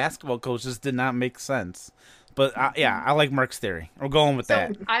being the basketball coach just did not make sense. But yeah, I like Mark's theory. We're going with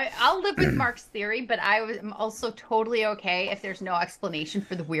that. I'll live with Mark's theory, but I'm also totally okay if there's no explanation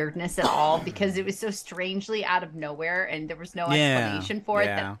for the weirdness at all, because it was so strangely out of nowhere and there was no Yeah, explanation for it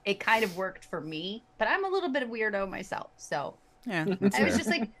yeah. that it kind of worked for me. But I'm a little bit of weirdo myself, so Yeah, I was just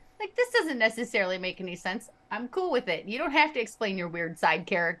like this doesn't necessarily make any sense. I'm cool with it. You don't have to explain your weird side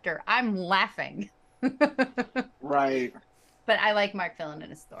character. I'm laughing. Right. But I like Mark filling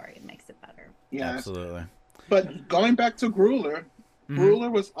in a story. It makes it better. Yeah. absolutely. But going back to Gruler, Mhm. Gruler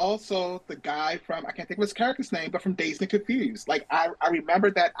was also the guy from, I can't think of his character's name, but from Dazed and Confused. Like, I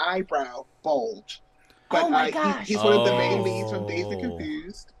remember that eyebrow bulge. But Oh my gosh. he's one of the main leads from Dazed and Oh.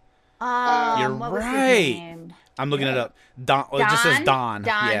 Confused. You're What was his right. name? I'm looking it up. Don. Well, it just says Don.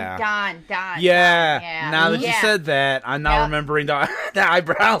 Yeah. Don. Yeah. Now that you Yeah. said that, I'm now Yeah. remembering the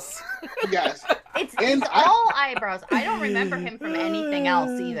eyebrows. Yes. It's And all eyebrows. I don't remember him from anything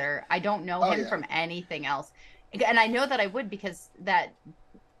else either. I don't know Oh, him yeah. from anything else. And I know that I would because that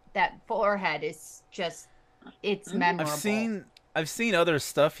forehead is just it's memorable. I've seen other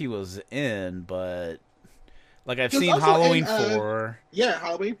stuff he was in, but like I've He was seen also Halloween in, 4. Yeah,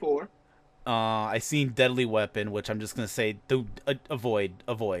 Halloween 4. I seen Deadly Weapon, which I'm just gonna say, avoid,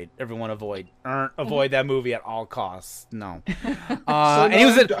 everyone avoid that movie at all costs. No. And he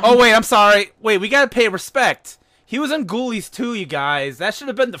was in. Oh wait, I'm sorry. Wait, we gotta pay respect. He was in Ghoulies 2, you guys. That should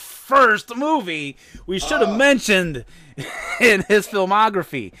have been the first movie we should have mentioned in his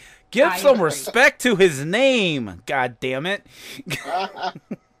filmography. Give some agree. respect to his name. God damn it.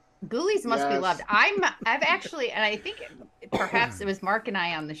 Ghoulies must be Yes. loved. I've actually, and I think perhaps it was Mark and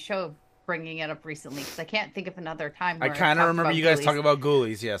I on the show bringing it up recently because I can't think of another time. I Where kind of talked remember about you guys Ghoulies. talking about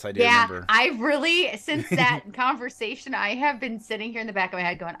Ghoulies. Yes, I do Yeah, remember. I've really, since that conversation, I have been sitting here in the back of my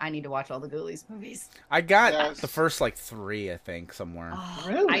head going, I need to watch all the Ghoulies movies. I got Yes. the first like 3, I think, somewhere. Oh,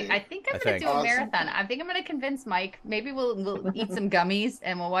 Really? I think I'm I going think. to do a Awesome. marathon. I think I'm going to convince Mike. Maybe we'll eat some gummies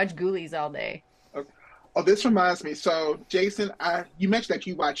and we'll watch Ghoulies all day. Oh, this reminds me. So, Jason, you mentioned that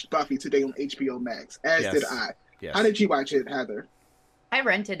you watched Buffy today on HBO Max, as Yes. did I. Yes. How did you watch it, Heather? I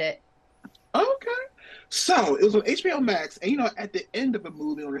rented it. Okay. So, it was on HBO Max, and at the end of a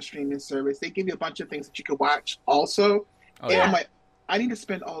movie on a streaming service, they give you a bunch of things that you can watch also. Oh, And yeah. I'm like, I need to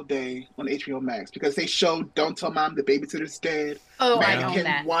spend all day on HBO Max because they showed Don't Tell Mom the Babysitter's Dead, Oh, I own Mannequin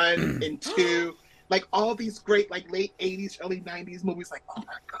that. 1 and 2. Like all these great, like late 80s, early 90s movies. Like, oh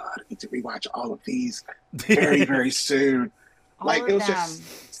my God, I need to rewatch all of these very, very soon. All Like, of it was them.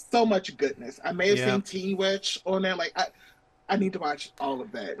 just so much goodness. I may have Yeah. seen Teen Witch on there. Like, I need to watch all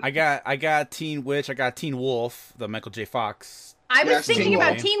of that. I got Teen Witch. I got Teen Wolf, the Michael J. Fox. I was Yes, thinking Teen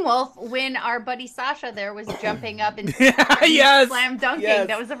about Wolf. Teen Wolf when our buddy Sasha there was jumping up and Yes. slam dunking. Yes.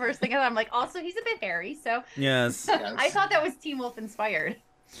 That was the first thing I thought. I'm like, also, he's a bit hairy, so Yes. Yes. I thought that was Teen Wolf inspired.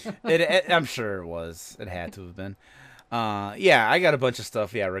 I'm sure it was. It had to have been. Yeah, I got a bunch of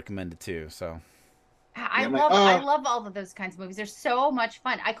stuff. Yeah, recommended too. So I Yeah, I'm like, love oh. I love all of those kinds of movies. They're so much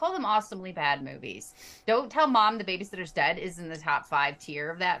fun. I call them awesomely bad movies. Don't Tell Mom the Babysitter's Dead is in the top 5 tier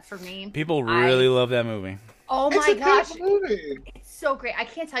of that for me. people really love that movie. Oh It's my a gosh. good movie. It's so great. I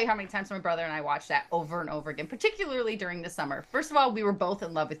can't tell you how many times my brother and I watched that over and over again, particularly during the summer. First of all, we were both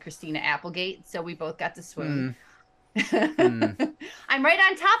in love with Christina Applegate, so we both got to swoon. I'm right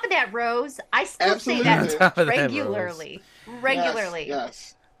on top of that, Rose. I still Absolutely. say On top that of that, regularly. Regularly.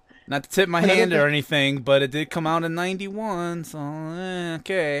 Yes. Not to tip my hand or anything, but it did come out in '91. So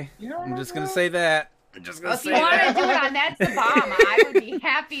okay, Yeah. I'm just gonna say that. I'm just gonna If you say want to that. do it on That's the Bomb, I would be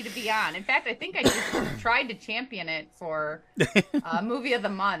happy to be on. In fact, I think I just tried to champion it for Movie of the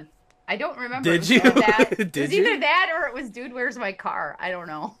Month. I don't remember. Did It was you? either That. Did it was you? either that or it was Dude, Where's My Car? I don't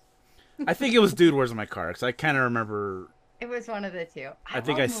know. I think it was Dude, Where's My Car? Because I kind of remember. It was one of the two. I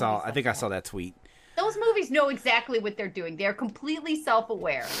think love I saw. movies I think I like saw that. that tweet. Those movies know exactly what they're doing. They're completely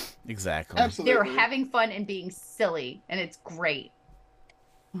self-aware. Exactly. Absolutely. They're having fun and being silly, and it's great.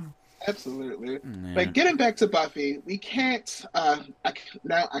 Absolutely. Yeah. But getting back to Buffy, we can't. I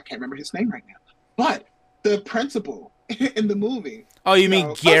can't remember his name right now. But the principal in the movie, Oh, you mean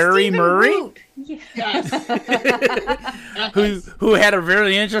No. Gary Stephen Murray, Root. Yeah. yes, who had a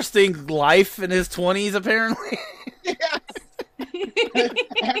very interesting life in his 20s, apparently.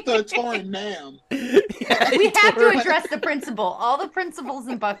 after a torn nam. We have to address the principal. All the principals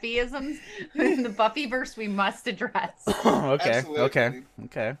and Buffyisms in the Buffyverse we must address. Okay. Absolutely.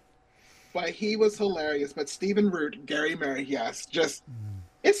 Okay. But he was hilarious. But Stephen Root, Gary Murray, yes, just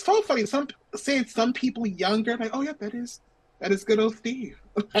it's so funny. Some people younger, like, oh yeah, that is good old Steve.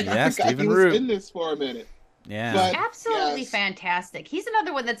 Like, Yeah, I forgot Stephen he was Root. in this for a minute. Yeah. But- Absolutely yes. fantastic. He's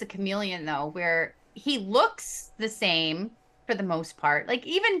another one that's a chameleon though, where he looks the same for the most part. Like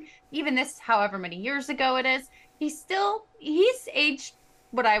even this, however many years ago it is, he's aged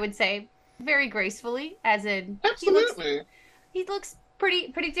what I would say very gracefully. As in, Absolutely. he looks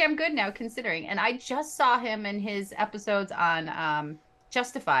pretty damn good now considering. And I just saw him in his episodes on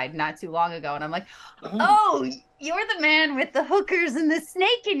Justified not too long ago, and I'm like, oh, you're the man with the hookers and the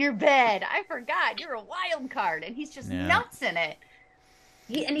snake in your bed. I forgot. You're a wild card. And he's just Yeah. nuts in it.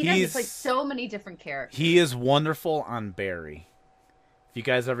 He He's- plays so many different characters. He is wonderful on Barry. Have you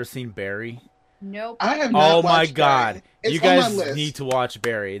guys ever seen Barry? Nope. I have not Oh my watched God! Barry. It's You on my guys list. need to watch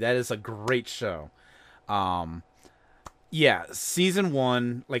Barry. That is a great show. Yeah, season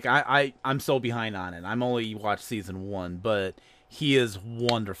 1. Like I'm so behind on it. I'm only watched season 1, but he is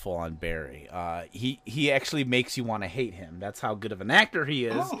wonderful on Barry. He actually makes you want to hate him. That's how good of an actor he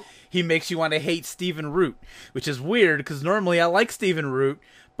is. Oh. He makes you want to hate Stephen Root, which is weird because normally I like Stephen Root,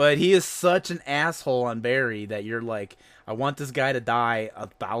 but he is such an asshole on Barry that you're like, I want this guy to die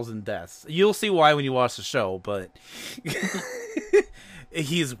 1,000 deaths. You'll see why when you watch the show, but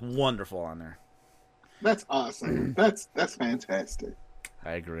he's wonderful on there. That's awesome. That's fantastic.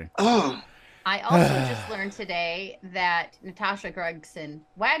 I agree. Oh, I also just learned today that Natasha Gregson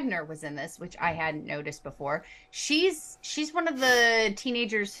Wagner was in this, which I hadn't noticed before. She's one of the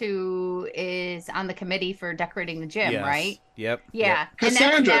teenagers who is on the committee for decorating the gym, Yes. right? Yep. Yeah, Yep. and that's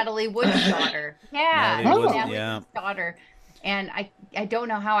Cassandra. Natalie Wood's daughter. Yeah, Natalie Wood, Natalie yeah. Wood's daughter. And I don't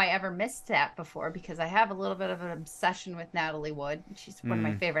know how I ever missed that before, because I have a little bit of an obsession with Natalie Wood. She's one of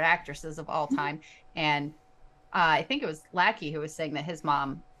my favorite actresses of all time. And I think it was Lackey who was saying that his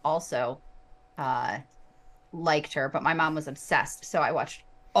mom also liked her, but my mom was obsessed. So I watched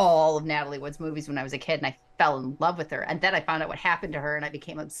all of Natalie Wood's movies when I was a kid, and I fell in love with her. And then I found out what happened to her, and I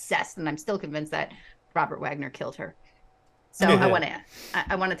became obsessed. And I'm still convinced that Robert Wagner killed her. So I want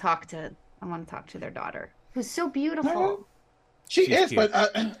to talk to their daughter, who's so beautiful. She's is, cute.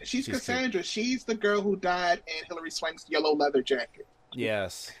 but she's Cassandra. Cute. She's the girl who died in Hilary Swank's yellow leather jacket.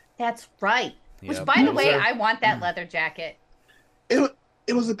 Yes. That's right. Yep. Which, by the way, I want that leather jacket. It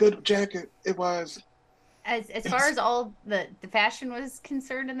was a good jacket. It was. As far as all the fashion was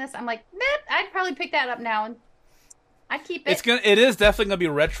concerned in this, I'm like, I'd probably pick that up now, and I'd keep it. It is definitely gonna be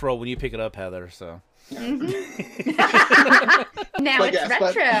retro when you pick it up, Heather. So. Mm-hmm. Now it's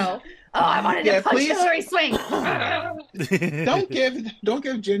retro. I wanted to punch Hilary Swank. Don't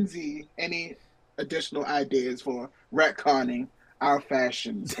give Gen Z any additional ideas for retconning our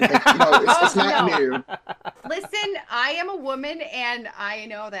fashions. It's not new. Listen, I am a woman, and I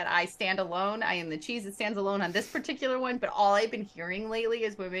know that I stand alone. I am the cheese that stands alone on this particular one, but all I've been hearing lately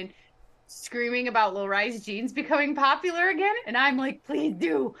is women screaming about low-rise jeans becoming popular again, and I'm like, please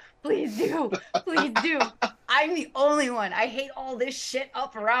do, please do, please do. I'm the only one. I hate all this shit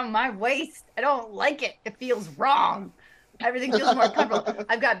up around my waist. I don't like it. It feels wrong. Everything feels more comfortable.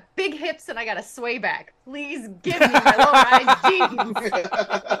 I've got big hips and I got a sway back. Please give me my low-rise jeans.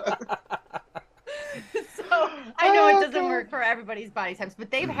 So I know it doesn't work for everybody's body types, but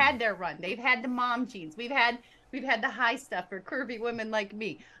they've had their run. They've had the mom jeans. We've had the high stuff for curvy women like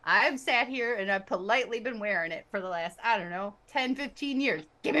me. I've sat here and I've politely been wearing it for the last, 10, 15 years.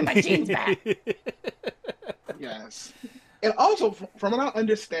 Give me my jeans back. Yes. And also, from what I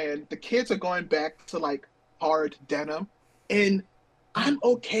understand, the kids are going back to like hard denim, and I'm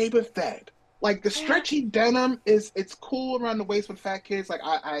okay with that. Like the stretchy denim it's cool around the waist with fat kids. Like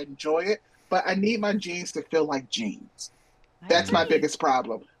I enjoy it, but I need my jeans to feel like jeans. That's my biggest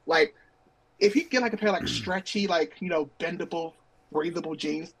problem. Like if you get like a pair of like stretchy, like, bendable, breathable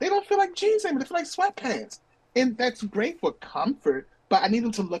jeans, they don't feel like jeans anymore. They feel like sweatpants. And that's great for comfort, but I need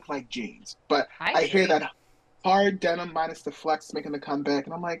them to look like jeans. But I hear that hard denim minus the flex making the comeback,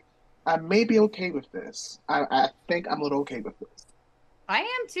 and I'm like, I may be okay with this. I think I'm a little okay with this. I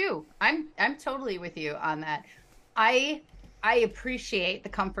am too. I'm totally with you on that. I appreciate the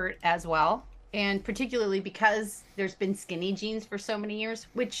comfort as well, and particularly because there's been skinny jeans for so many years,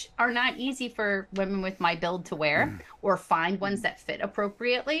 which are not easy for women with my build to wear or find ones that fit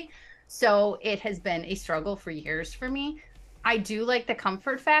appropriately. So it has been a struggle for years for me. I do like the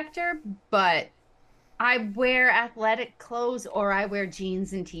comfort factor, but I wear athletic clothes or I wear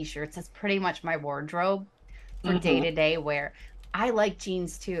jeans and t-shirts. That's pretty much my wardrobe for day-to-day wear. I like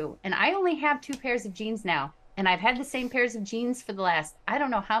jeans too. And I only have 2 pairs of jeans now. And I've had the same pairs of jeans for the last, I don't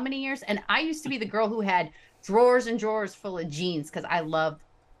know how many years. And I used to be the girl who had drawers and drawers full of jeans because I love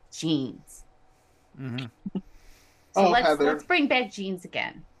jeans. So let's bring back jeans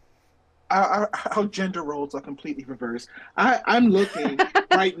again. Our gender roles are completely reversed. I'm looking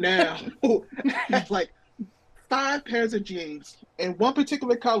right now at like 5 pairs of jeans in one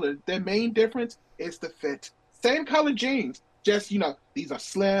particular color. Their main difference is the fit. Same color jeans, just these are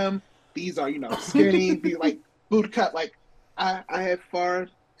slim, these are skinny, these like boot cut. Like I have far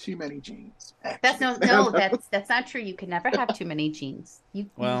too many jeans. Actually. That's not true. You can never have too many jeans. You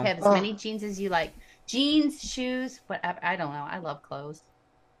have as many jeans as you like. Jeans, shoes, whatever. I don't know. I love clothes.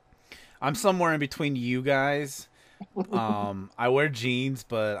 I'm somewhere in between you guys. I wear jeans,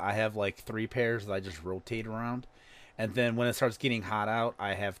 but I have like 3 pairs that I just rotate around. And then when it starts getting hot out,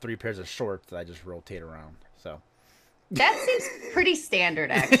 I have 3 pairs of shorts that I just rotate around. So that seems pretty standard,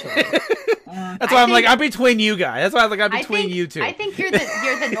 actually. That's why I'm between you guys. That's why I'm between you two. I think you're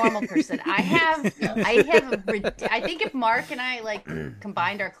the normal person. I think if Mark and I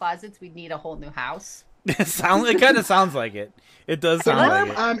combined our closets, we'd need a whole new house. It kind of sounds like it. It does sound like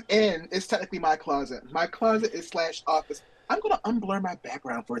it. I'm in is technically my closet. My closet is /office. I'm going to unblur my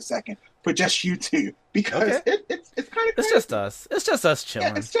background for a second for just you two because it's kind of crazy. It's just us. It's just us chilling.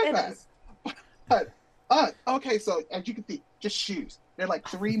 Yeah, it's just us. But okay, so as you can see, just shoes. There are like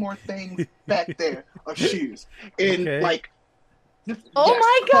 3 more things back there of shoes. And my gosh,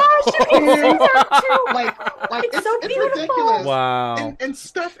 it's so beautiful. Ridiculous. Wow. And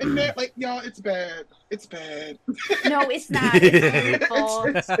stuff in there, y'all, it's bad. It's bad. No, it's not. It's beautiful.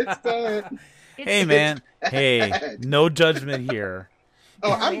 It's bad. Hey, man. Hey, no judgment here.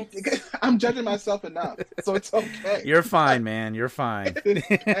 Oh, No, I'm judging myself enough, so it's okay. You're fine, man. You're fine.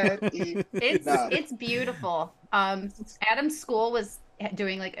 it's beautiful. Adam's school was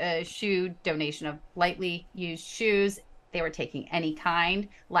doing like a shoe donation of lightly used shoes. They were taking any kind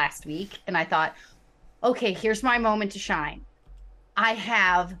last week, and I thought, okay, here's my moment to shine. I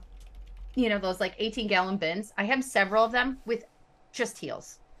have, those like 18-gallon bins. I have several of them with just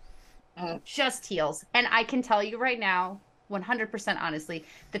heels. Just heels. And I can tell you right now, 100% honestly,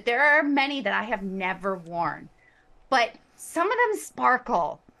 that there are many that I have never worn. But some of them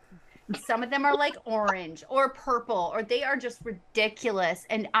sparkle. Some of them are like orange or purple, or they are just ridiculous.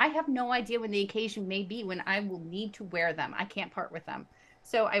 And I have no idea when the occasion may be when I will need to wear them. I can't part with them.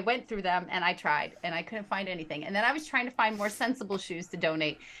 So I went through them and I tried and I couldn't find anything. And then I was trying to find more sensible shoes to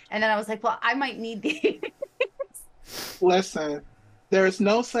donate. And then I was like, well, I might need these. Listen, there is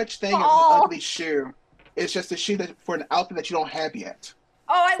no such thing as an ugly shoe. It's just a shoe for an outfit that you don't have yet.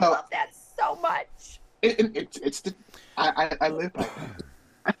 Oh, I love that so much. I live by that.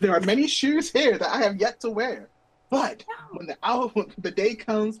 There are many shoes here that I have yet to wear. But when the day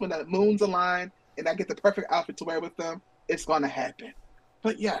comes, when the moons align, and I get the perfect outfit to wear with them, it's going to happen.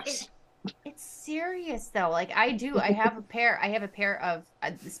 But yes. It's serious though. Like I have a pair of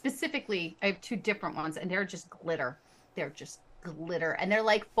specifically, I have two different ones and they're just glitter. They're just glitter. And they're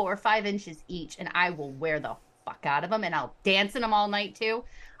like 4 or 5 inches each. And I will wear the fuck out of them and I'll dance in them all night too.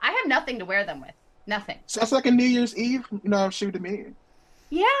 I have nothing to wear them with. Nothing. Sounds like a New Year's Eve, shoe to me.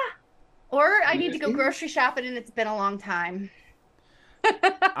 Yeah. Or I need to go grocery shopping and it's been a long time.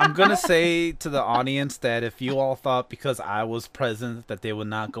 I'm going to say to the audience that if you all thought because I was present that they would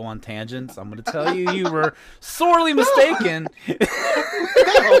not go on tangents, I'm going to tell you you were sorely mistaken.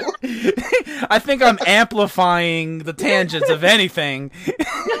 I think I'm amplifying the tangents of anything.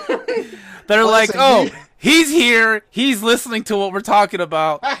 They're like, oh, he's here. He's listening to what we're talking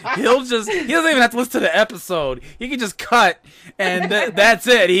about. He doesn't even have to listen to the episode. He can just cut, and that's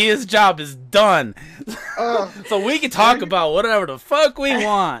it. His job is done. So we can talk about whatever the fuck we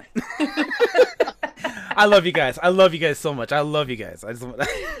want. I love you guys. I love you guys so much. I love you guys. This is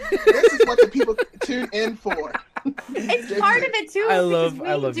what the people tune in for. It's part of it too.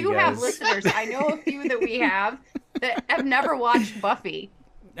 We do have listeners. I know a few that we have that have never watched Buffy.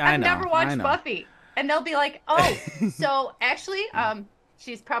 I've never watched Buffy. And they'll be like, oh, so actually,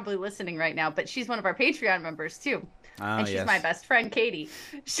 she's probably listening right now, but she's one of our Patreon members too. And she's my best friend, Katie.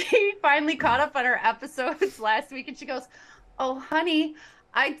 She finally caught up on her episodes last week and she goes, oh, honey,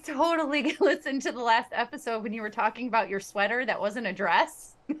 I totally listened to the last episode when you were talking about your sweater that wasn't a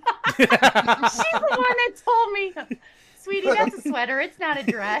dress. She's the one that told me, sweetie, that's a sweater. It's not a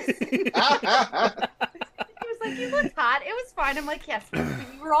dress. Like, you looked hot. It was fine. I'm like, yes, you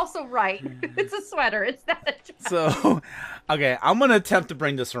were also right. It's a sweater. It's not a dress. So, okay, I'm going to attempt to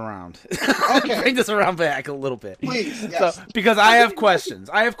bring this around. Bring this around back a little bit. Please, yes. So, because I have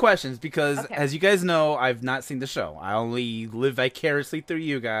questions. Because, as you guys know, I've not seen the show. I only live vicariously through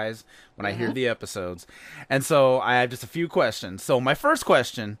you guys when I hear the episodes. And so, I have just a few questions. So, my first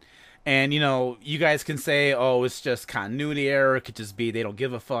question, and, you guys can say, oh, it's just continuity error. It could just be they don't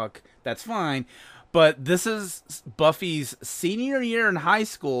give a fuck. That's fine. But this is Buffy's senior year in high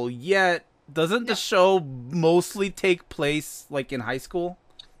school, yet doesn't the show mostly take place like in high school?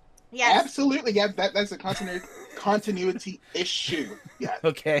 Yes. Absolutely. Yeah, that's a continuity issue. Yeah.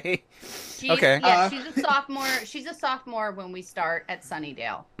 Okay. She's a sophomore. She's a sophomore when we start at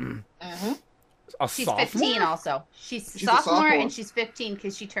Sunnydale. Mm-hmm. She's sophomore? 15 also. She's a sophomore sophomore. and she's 15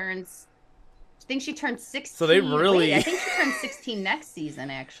 because she turns... I think she turned 16. So they really... Wait, I think she turned 16 next season,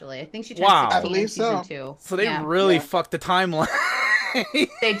 actually. I think she turned Wow. 16 I believe in season so. 2. So they really fucked the timeline.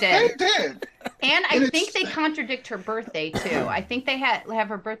 They did. They did. And I think they contradict her birthday, too. I think they have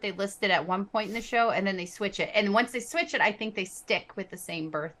her birthday listed at one point in the show, and then they switch it. And once they switch it, I think they stick with the same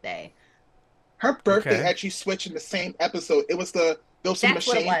birthday. Her birthday actually switched in the same episode. It was the Ghost in the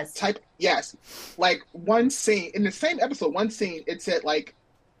Machine type. Yes. Like, one scene, in the same episode, it said, like,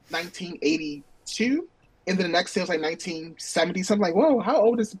 1982. And then the next scene was like 1970. So I'm like, whoa, how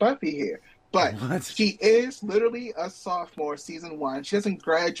old is Buffy here? But she is literally a sophomore, season 1. She doesn't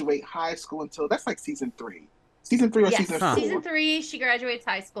graduate high school until that's like season 3. Season 3 or season 4. Season 3, she graduates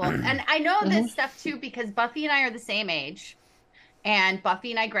high school. And I know this stuff too because Buffy and I are the same age. And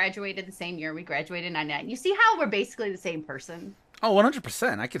Buffy and I graduated the same year. We graduated in 99. You see how we're basically the same person? Oh,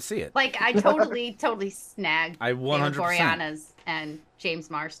 100%. I can see it. Like, I totally snagged I 100%. Boreanaz and James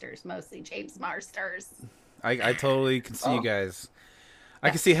Marsters, mostly James Marsters. I totally can see you guys. I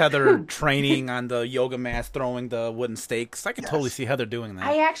can see Heather training on the yoga mat, throwing the wooden stakes. I can totally see Heather doing that.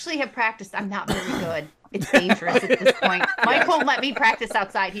 I actually have practiced. I'm not very good. It's dangerous at this point. Mike won't let me practice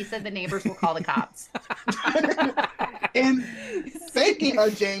outside. He said the neighbors will call the cops. And thinking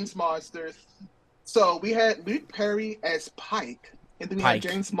of James Monsters, so we had Luke Perry as Pike, and then we had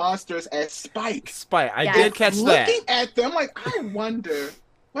James Monsters as Spike. Spike, I did catch that. Looking at them, like, I wonder,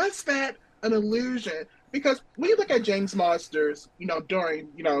 was that an illusion? Because when you look at James Monsters, during,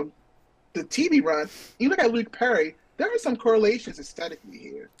 the TV run, you look at Luke Perry, there are some correlations aesthetically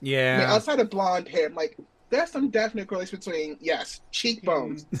here. Yeah. I mean, outside of blonde hair, like, there's some definite correlation between,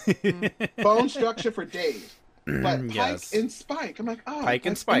 cheekbones, bone structure for days. But Pike and Spike, I'm like, Pike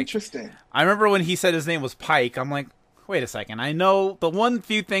and Spike. Interesting. I remember when he said his name was Pike, I'm like, wait a second. I know the one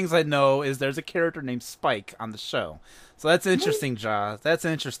few things I know is there's a character named Spike on the show. So that's interesting, Ja. That's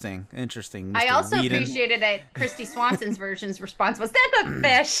interesting. Interesting. I also appreciated that Kristy Swanson's version's response was, "That's a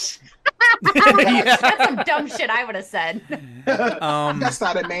fish." That's some dumb shit I would have said. That's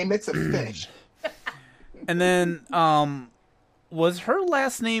not a name, it's a fish. And then, was her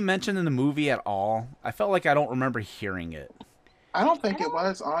last name mentioned in the movie at all? I felt like I don't remember hearing it. I don't think it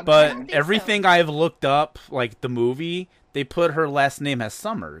was on. But everything I've looked up, like the movie, they put her last name as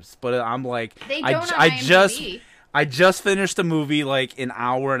Summers. But I'm like, I just finished the movie like an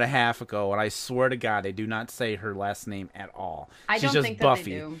hour and a half ago, and I swear to God, they do not say her last name at all. She's just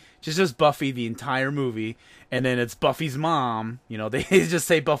Buffy. That they do. She's just Buffy the entire movie, and then it's Buffy's mom. They just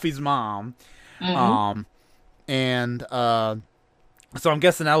say Buffy's mom. Mm-hmm. So I'm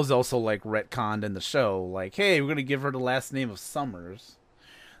guessing that was also like retconned in the show. Like, hey, we're gonna give her the last name of Summers.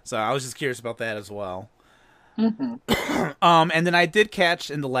 So I was just curious about that as well. Mm-hmm. And then I did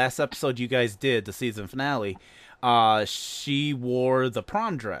catch in the last episode you guys did, the season finale. She wore the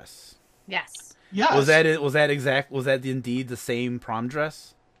prom dress. Yes. Yes. Was that indeed the same prom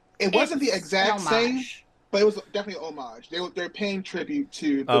dress? It wasn't the exact same, but it was definitely an homage. They're paying tribute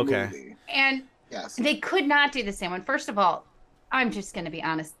to the movie. And yes, they could not do the same one. First of all, I'm just going to be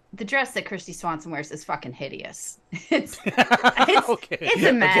honest. The dress that Kristy Swanson wears is fucking hideous. It's a mess.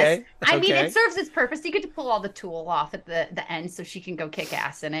 Okay. I mean, it serves its purpose. You get to pull all the tulle off at the end so she can go kick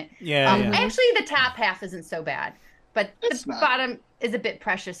ass in it. Yeah. Actually, the top half isn't so bad, but the bottom is a bit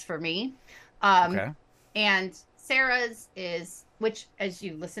precious for me. And Sarah's is, which, as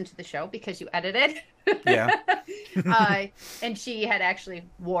you listen to the show because you edited, and she had actually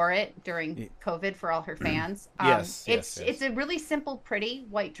wore it during COVID for all her fans. It's a really simple, pretty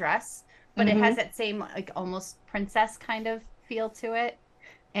white dress, but it has that same like almost princess kind of feel to it,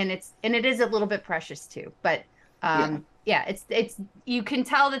 and it is a little bit precious too. But it's you can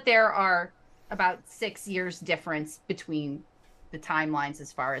tell that there are about 6 years difference between the timelines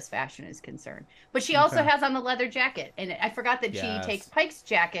as far as fashion is concerned. But she also has on the leather jacket, and I forgot that she takes Pike's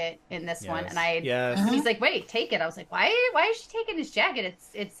jacket in this one, and he's like, wait, take it. I was like, why is she taking his jacket?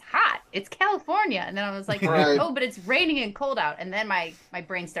 It's hot, it's California. And then I was like, oh, but it's raining and cold out. And then my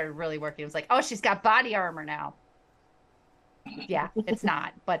brain started really working. It was like, oh, she's got body armor now. Yeah, it's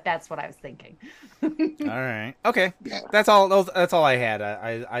not, but that's what I was thinking. All right, okay, that's all. That's all I had.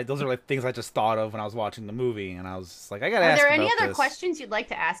 I those are like things I just thought of when I was watching the movie, and I was just like, I gotta ask. Are there any other this. questions you'd like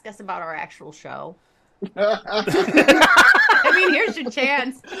to ask us about our actual show? I mean, here's your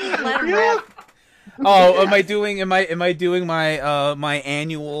chance. Let her rip. Oh, am I doing my my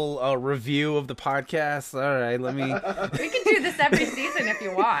annual review of the podcast? All right, let me. We can do this every season if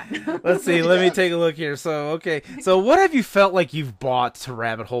you want. Let's see. Let me take a look here. So what have you felt like you've brought to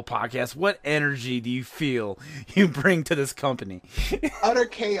Rabbit Hole Podcast? What energy do you feel you bring to this company? Utter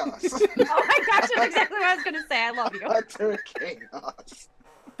chaos. Oh my gosh, that's exactly what I was gonna say. I love you. Utter chaos.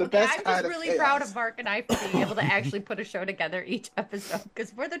 The best I'm just really proud of Marc and I for being able to actually put a show together each episode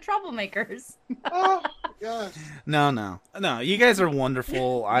because we're the troublemakers. Oh, gosh. No. You guys are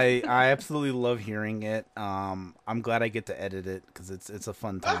wonderful. I absolutely love hearing it. I'm glad I get to edit it because it's a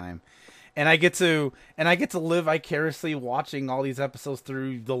fun time, and I get to live vicariously watching all these episodes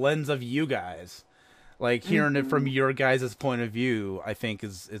through the lens of you guys, like hearing it from your guys' point of view. I think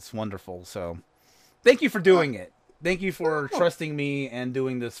it's wonderful. So, thank you for doing it. Thank you for trusting me and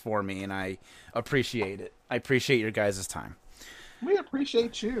doing this for me, and I appreciate it. I appreciate your guys' time. We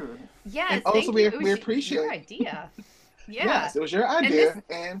appreciate you. Yes, and also we appreciate your idea. Yeah. Yes, it was your idea,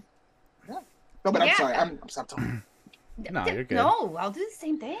 and no, but I'm sorry. I'm stop talking. No, you're good. No, I'll do the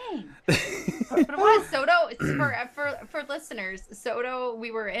same thing. But it was Soto for listeners. Soto,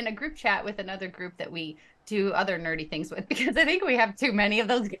 we were in a group chat with another group that we do other nerdy things with because I think we have too many of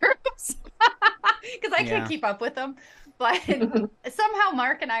those groups because I can't keep up with them. But somehow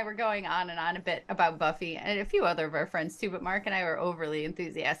Mark and I were going on and on a bit about Buffy, and a few other of our friends too, but Mark and I were overly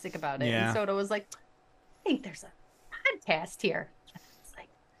enthusiastic about it. Yeah. And Soto was like, I think there's a podcast here. It's like,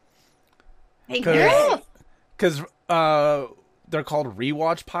 hey, girl. Because they're called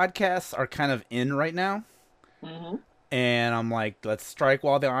rewatch podcasts are kind of in right now. Mm-hmm. And I'm like, let's strike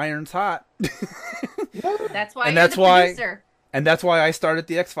while the iron's hot. That's why And you're that's the why- producer. And that's why I started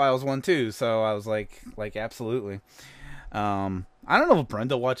the X-Files one too. So I was like absolutely. I don't know if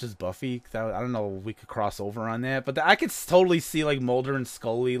Brenda watches Buffy. 'Cause I don't know if we could cross over on that, but I could totally see like Mulder and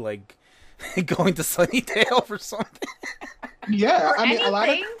Scully like going to Sunnydale for something. Yeah, Or I mean,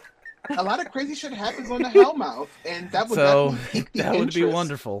 anything. a lot of crazy shit happens on the Hellmouth, and that would So definitely pique the that would be interest.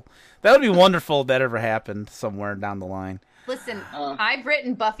 wonderful. That would be wonderful if that ever happened somewhere down the line. Listen, Uh. I've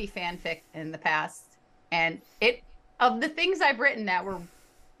written Buffy fanfic in the past, and of the things I've written that were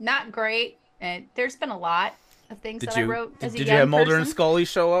not great, and there's been a lot of things that I wrote as a Did young you have Mulder person. and Scully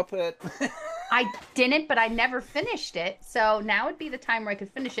show up at? I didn't, but I never finished it. So now would be the time where I could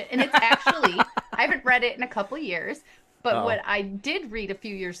finish it. And it's actually, I haven't read it in a couple of years, but Oh. what I did read a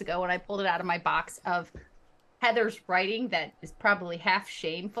few years ago when I pulled it out of my box of Heather's writing that is probably half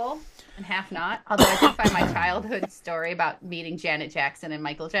shameful and half not. Although I did find my childhood story about meeting Janet Jackson and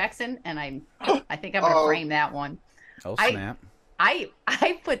Michael Jackson, and I think I'm gonna frame that one. Oh I- snap!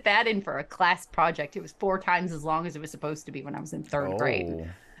 I put that in for a class project. It was 4 times as long as it was supposed to be when I was in third grade.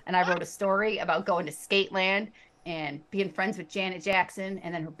 And I wrote a story about going to Skateland and being friends with Janet Jackson,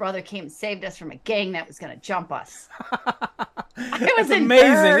 and then her brother came and saved us from a gang that was gonna jump us. That's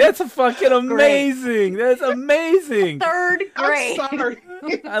amazing. That's a fucking amazing. That's amazing. Third I'm grade. sorry.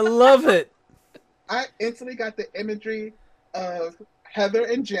 I love it. I instantly got the imagery of Heather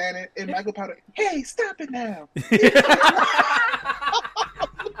and Janet and Michael Powder. Hey, stop it now!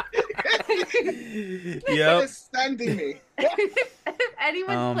 Yep. It's sending me. If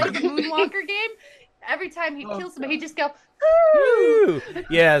anyone played the Moonwalker game, every time he kills somebody, he just go, Woo!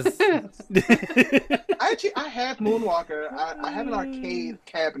 Yes. Actually, I have Moonwalker. I have an arcade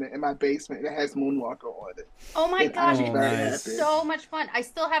cabinet in my basement that has Moonwalker on it. oh my And gosh, I'm it's very nice. happy. so much fun. I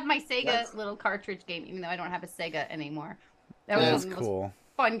still have my Sega Yes. little cartridge game, even though I don't have a Sega anymore. That was That's one of the most cool.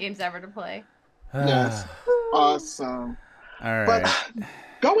 fun games ever to play. Yes, awesome. All But right.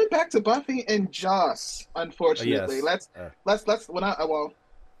 going back to Buffy and Joss, unfortunately, Yes. let's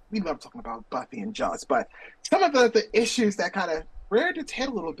we love talking about Buffy and Joss, but some of the issues that kind of reared its head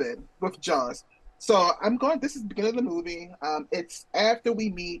a little bit with Joss. So this is the beginning of the movie. It's after we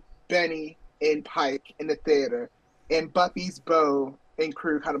meet Benny and Pike in the theater, and Buffy's bow and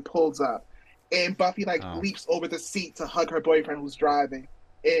crew kind of pulls up, and Buffy leaps over the seat to hug her boyfriend who's driving,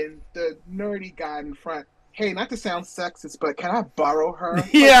 and the nerdy guy in front. Hey, not to sound sexist, but can I borrow her?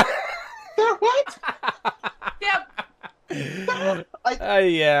 Yeah. What? Yep. Yeah. Like,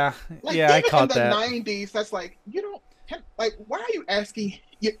 Yeah, I even caught in the that. 90s, that's like, why are you asking?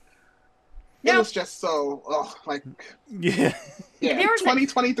 It No. was just so, Yeah. yeah. There was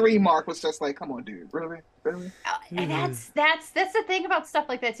 2023 Mark was just like, come on, dude, really? And that's the thing about stuff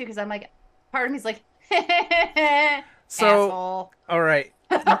like that too, because I'm like, part of me's like, So, asshole. all right.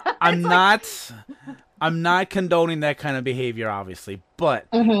 I'm not condoning that kind of behavior, obviously, but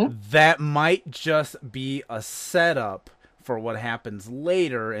that might just be a setup for what happens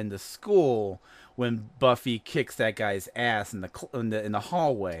later in the school when Buffy kicks that guy's ass in the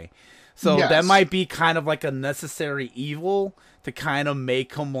hallway. So Yes. that might be kind of like a necessary evil to kind of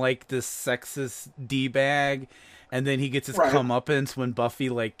make him like this sexist d-bag, and then he gets his Right. comeuppance when Buffy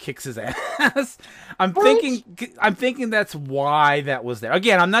like kicks his ass. I'm thinking that's why that was there.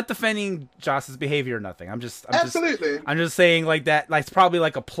 Again, I'm not defending Joss's behavior or nothing. I'm just saying like that. Like, it's probably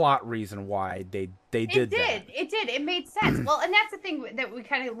like a plot reason why they did that. It did. It made sense. Well, and that's the thing that we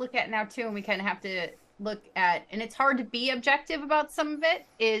kind of look at now too, and we kind of have to look at, and it's hard to be objective about some of it,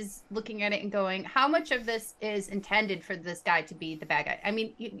 is looking at it and going, how much of this is intended for this guy to be the bad guy? I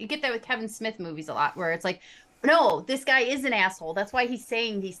mean, you get that with Kevin Smith movies a lot, where it's like, no, this guy is an asshole. That's why he's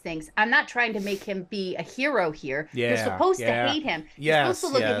saying these things. I'm not trying to make him be a hero here. You're supposed to hate him. You're supposed to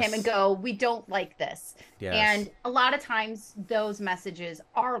look at him and go, we don't like this. Yes. And a lot of times those messages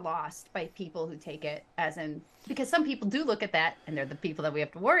are lost by people who take it as in, because some people do look at that and they're the people that we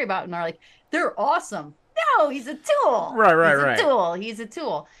have to worry about and are like, they're awesome. No, he's a tool. He's a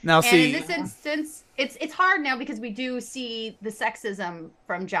tool. Now, And see, in this instance, it's hard now because we do see the sexism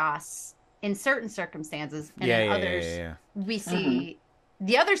from Joss in certain circumstances, and in others we see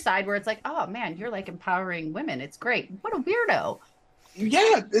the other side where it's like, oh man, you're like empowering women. It's great. What a weirdo.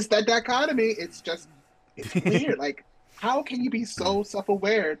 Yeah, it's that dichotomy. It's weird. Like, how can you be so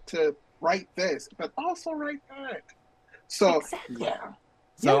self-aware to write this, but also write that? So Exactly. yeah.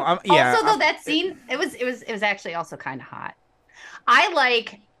 So Also, though, that scene, it was actually also kind of hot. I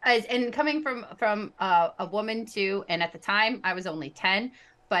like, and coming from a woman too, and at the time I was only 10,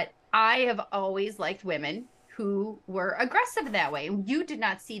 but I have always liked women who were aggressive that way. And you did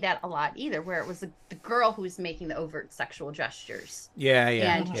not see that a lot either, where it was the girl who was making the overt sexual gestures.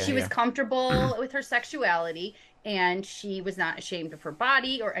 And she was comfortable with her sexuality, and she was not ashamed of her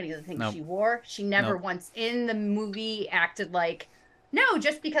body or any of the things she wore. She never once in the movie acted like, no,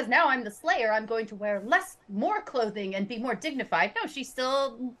 just because now I'm the Slayer, I'm going to wear more clothing and be more dignified. No, she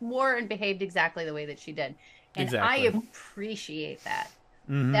still wore and behaved exactly the way that she did. And I appreciate that.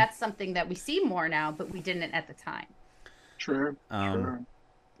 Mm-hmm. That's something that we see more now, but we didn't at the time. Sure.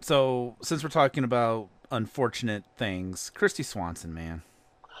 So, since we're talking about unfortunate things, Kristy Swanson, man.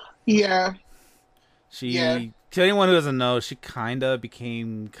 Yeah. To anyone who doesn't know, she kind of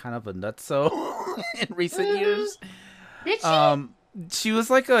became kind of a nutso in recent years. Did she? She was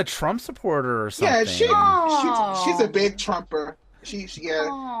like a Trump supporter or something. Yeah, she's a big Trumper. She's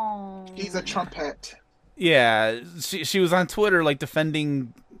a Trumpet. Yeah, she was on Twitter like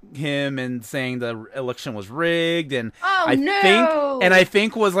defending him and saying the election was rigged, and I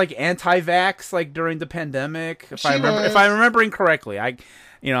think was like anti-vax like during the pandemic. If I'm remembering correctly, I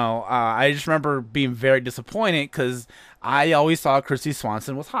just remember being very disappointed because I always thought Kristy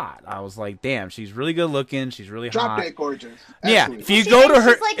Swanson was hot. I was like, damn, she's really good looking. She's really hot. Drop dead gorgeous. Yeah, Absolutely. if you go to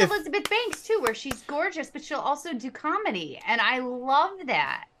her, she's like Elizabeth Banks too, where she's gorgeous, but she'll also do comedy, and I love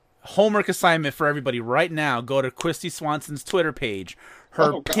that. Homework assignment for everybody right now: go to Kristy Swanson's Twitter page.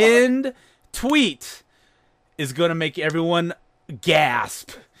 Her pinned tweet is going to make everyone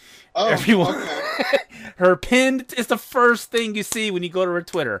gasp. Her pinned is the first thing you see when you go to her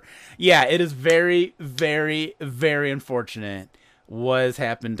Twitter. Yeah, it is very, very, very unfortunate what has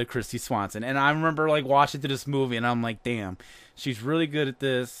happened to Kristy Swanson. And I remember like watching through this movie, and I'm like, damn, she's really good at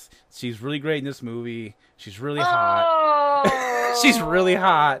this. She's really great in this movie. She's really hot. She's really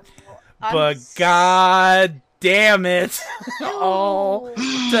hot. But god damn it. Oh,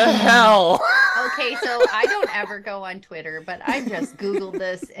 to hell. Okay, so I don't ever go on Twitter, but I just Googled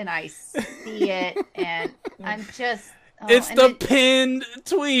this and I see it, and I'm just... it's the pinned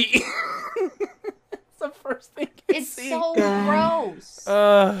tweet. It's the first thing you see. It's so gross.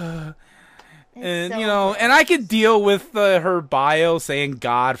 And, and I could deal with her bio saying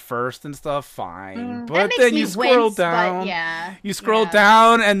God first and stuff, fine. But then you scroll down. You scroll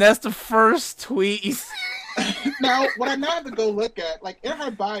down, and that's the first tweet you see. Now, what I now have to go look at, like in her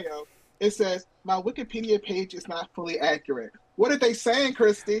bio, it says, my Wikipedia page is not fully accurate. What are they saying,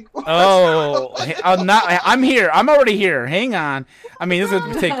 Kristy? I'm here. I'm already here. Hang on. I mean, this is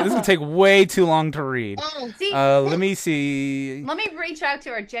gonna take way too long to read. Let me see. Let me reach out to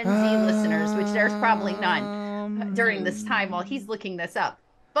our Gen Z listeners, which there's probably none during this time while he's looking this up.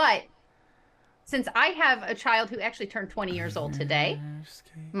 But since I have a child who actually turned 20 years old today,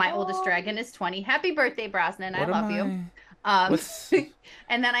 my oldest dragon is 20. Happy birthday, Brosnan. I love you.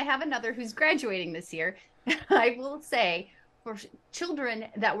 And then I have another who's graduating this year. I will say, for children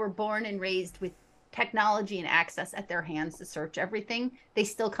that were born and raised with technology and access at their hands to search everything, they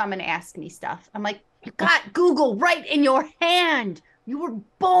still come and ask me stuff. I'm like, you got Google right in your hand. You were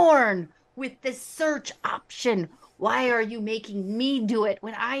born with this search option. Why are you making me do it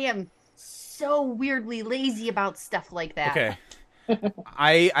when I am so weirdly lazy about stuff like that? Okay.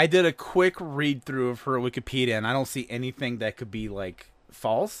 I did a quick read through of her Wikipedia, and I don't see anything that could be like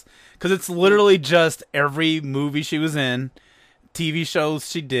false, because it's literally just every movie she was in, TV shows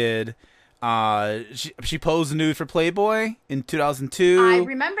she did. She posed nude for Playboy in 2002. I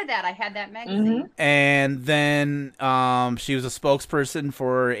remember that. I had that magazine. And then she was a spokesperson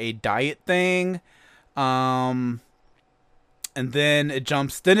for a diet thing. And then it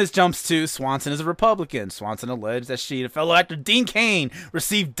jumps to Swanson is a Republican. Swanson alleged that she and fellow actor Dean Cain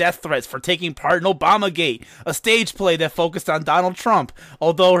received death threats for taking part in Obamagate, a stage play that focused on Donald Trump,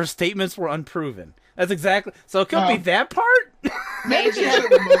 although her statements were unproven. That's exactly... So it could be that part? Maybe.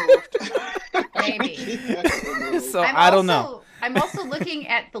 Maybe. So I don't know. I'm also looking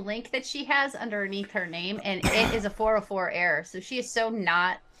at the link that she has underneath her name, and it is a 404 error. So she is so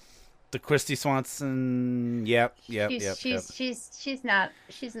not... The Kristy Swanson, yep.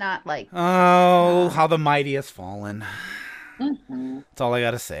 She's not like. Oh, how the mighty has fallen. That's all I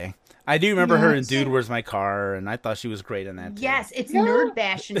gotta say. I do remember her in Dude, Where's My Car, and I thought she was great in that too. Yes, it's nerd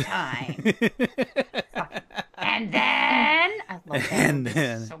bashing time. And then I love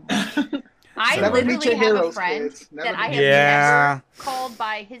that so much. I literally have a friend that I have never called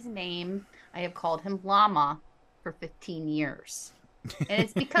by his name. I have called him Llama for 15 years. And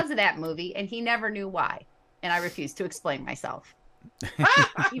it's because of that movie, and he never knew why. and I refuse to explain myself.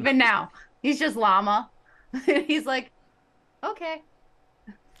 Even now, he's just llama. He's like, okay,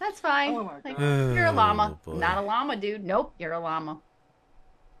 that's fine. Oh my Like, God. you're a llama. boy. Not a llama, dude. Nope, you're a llama.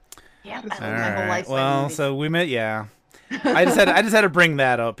 Yeah, That is I All live my whole right. life. Well, so we met. Yeah. I just had to bring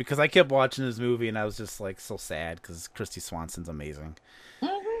that up because I kept watching this movie and I was just like so sad because Kristy Swanson's amazing.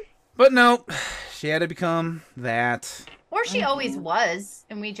 But no, she had to become that. Or she always was,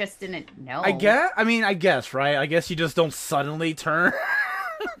 and we just didn't know. I guess, right? I guess you just don't suddenly turn.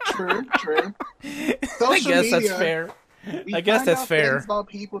 True. I guess that's fair. I guess that's fair. Things about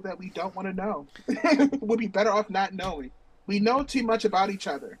people that we don't want to know. We'd be better off not knowing. We know too much about each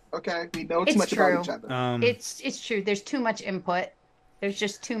other. Okay, we know too It's much true. about each other. It's true. There's too much input. There's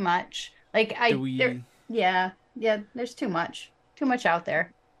just too much. Like yeah. There's too much out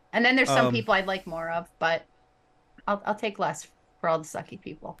there. And then there's some people I'd like more of, but I'll take less for all the sucky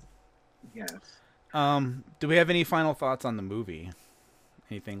people. Yes. Do we have any final thoughts on the movie?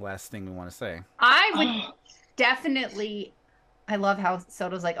 Anything last thing we want to say? I would definitely. I love how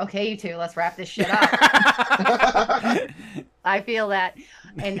Soto's like, okay, you two, let's wrap this shit up. I feel that,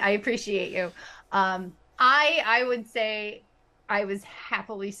 and I appreciate you. I would say I was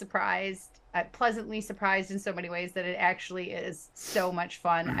happily surprised, pleasantly surprised in so many ways that it actually is so much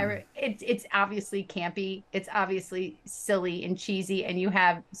fun. It's obviously campy, it's obviously silly and cheesy, and you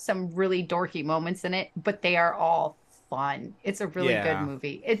have some really dorky moments in it, but they are all fun. It's a really good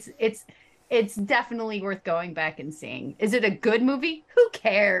movie. It's definitely worth going back and seeing. Is it a good movie? Who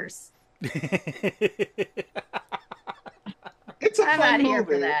cares? It's a I'm fun not movie. here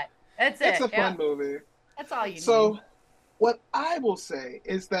for that. That's it. It's a fun movie. That's all you need. So, what I will say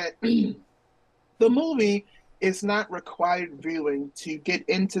is that the movie is not required viewing to get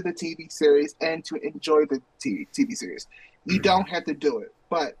into the TV series and to enjoy the TV series. You don't have to do it.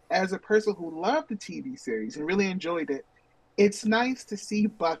 But as a person who loved the TV series and really enjoyed it, it's nice to see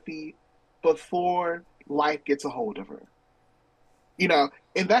Buffy before life gets a hold of her. You know,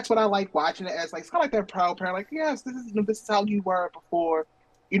 and that's what I like watching it as. Like, it's kind of like that proud parent, like, yes, this is how you were before.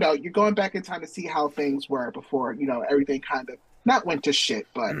 You know, you're going back in time to see how things were before, you know, everything kind of not went to shit,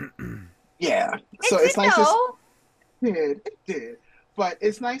 but yeah. So it's nice it did. But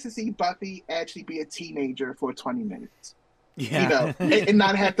it's nice to see Buffy actually be a teenager for 20 minutes. Yeah. You know, and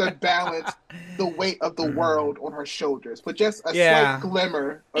not have to balance the weight of the world on her shoulders, but just a slight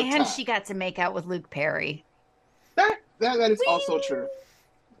glimmer of and top. she got to make out with Luke Perry. That is also true.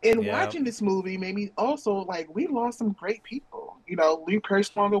 And watching this movie made me also like we lost some great people. You know, Luke Perry's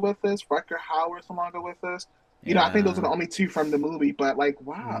no longer with us, Rutger Hauer's no longer with us. You know, I think those are the only two from the movie, but like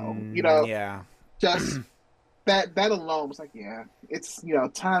wow. You know, just that alone was like, yeah, it's, you know,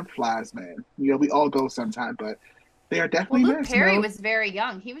 time flies, man. You know, we all go sometime, but they are definitely Luke missed, Perry you know? was very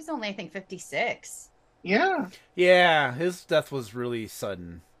young. He was only, I think, 56. Yeah. Yeah, his death was really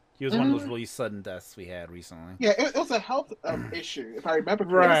sudden. He was one of those really sudden deaths we had recently. Yeah, it was a health issue, if I remember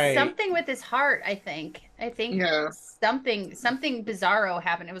correctly. Right. Something with his heart, I think. Something bizarro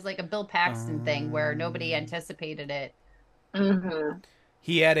happened. It was like a Bill Paxton thing where nobody anticipated it. Mm-hmm.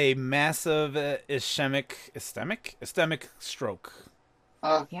 He had a massive ischemic stroke.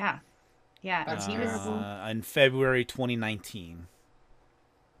 Yeah. That's He was. In February 2019.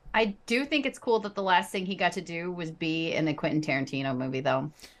 I do think it's cool that the last thing he got to do was be in a Quentin Tarantino movie,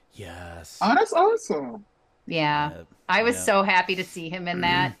 though. Yes. Oh, that's awesome. Yeah. Yep. I was so happy to see him in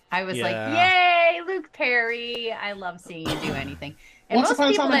that. I was like, yay, Luke Perry. I love seeing you do anything. And Once Upon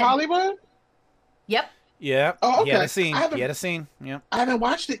a Time in Hollywood? Yep. Yeah. Oh, okay. He had a scene. Yep. I haven't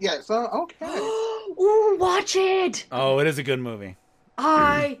watched it yet, so okay. Ooh, watch it. Oh, it is a good movie.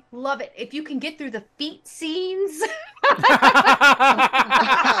 I love it. If you can get through the feet scenes. Isn't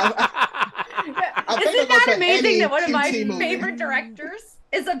that amazing that one of my favorite directors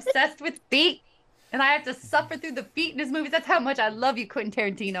is obsessed with feet? And I have to suffer through the feet in his movies. That's how much I love you, Quentin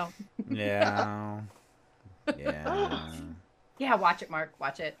Tarantino. Yeah. Yeah, watch it, Mark.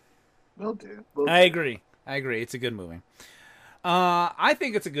 Watch it. Will do. I agree. It's a good movie. I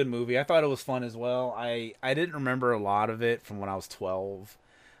think it's a good movie. I thought it was fun as well. I didn't remember a lot of it from when I was 12.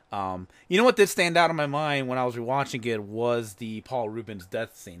 You know what did stand out in my mind when I was rewatching it was the Paul Rubens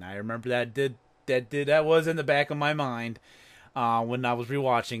death scene. I remember that was in the back of my mind when I was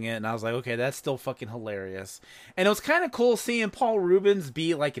rewatching it, and I was like, okay, that's still fucking hilarious. And it was kind of cool seeing Paul Rubens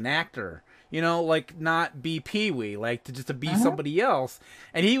be like an actor. You know, like not be Pee-wee, like to be somebody else.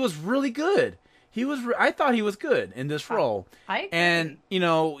 And he was really good. I thought he was good in this role. I agree. And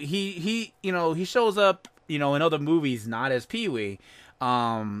he shows up, in other movies not as Pee-wee.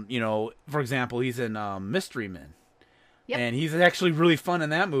 For example, he's in Mystery Men. Yep. And he's actually really fun in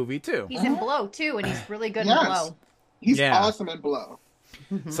that movie too. He's in Blow too, and he's really good in Yes. Blow. He's Yeah. awesome in Blow.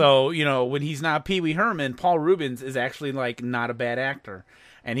 So, when he's not Pee Wee Herman, Paul Rubens is actually like not a bad actor.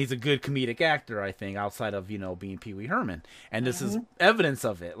 And he's a good comedic actor, I think, outside of, being Pee Wee Herman. And this is evidence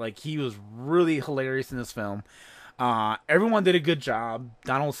of it. Like, he was really hilarious in this film. Everyone did a good job.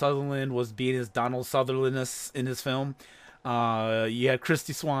 Donald Sutherland was being his Donald Sutherlandness in his film. You had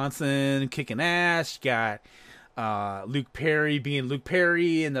Kristy Swanson kicking ass. You got Luke Perry being Luke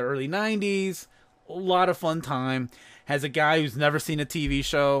Perry in the early 90s. A lot of fun time. Has a guy who's never seen a TV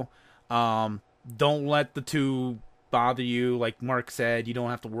show. Don't let the two bother you. Like Marc said, you don't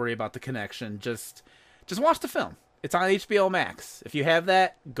have to worry about the connection. Just watch the film. It's on HBO Max. If you have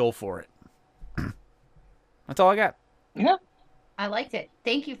that, go for it. That's all I got. Yeah. I liked it.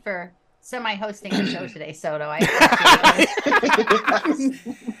 Thank you for semi-hosting the show today, Soto. I appreciate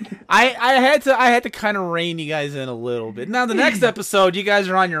it. I had to kind of rein you guys in a little bit. Now the next episode, you guys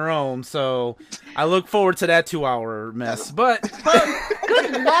are on your own, so I look forward to that 2-hour mess. But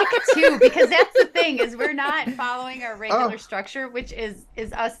Good luck too, because that's the thing is we're not following our regular structure, which is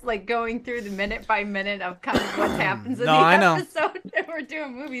us like going through the minute by minute of kind of what happens in the episode. And we're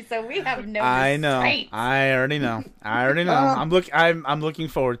doing movies, so we have no. I know. restraints. I already know. I'm looking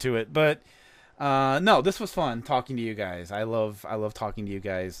forward to it. But no, this was fun talking to you guys. I love talking to you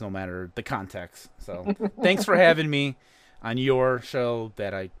guys, no matter the context. So thanks for having me on your show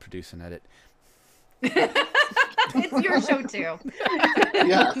that I produce and edit. It's your show too.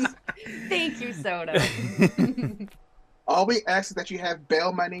 Yes. Thank you, Soto. All we ask is that you have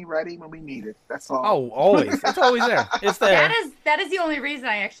bail money ready when we need it. That's all. Oh, always. It's always there. It's there. That is the only reason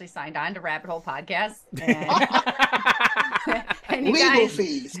I actually signed on to Rabbit Hole Podcast. And you Legal guys,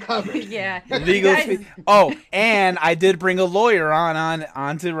 fees covered. yeah, Legal you guys- fee. Oh, and I did bring a lawyer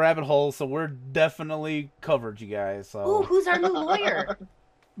onto Rabbit Hole, so we're definitely covered, you guys. So Ooh, who's our new lawyer?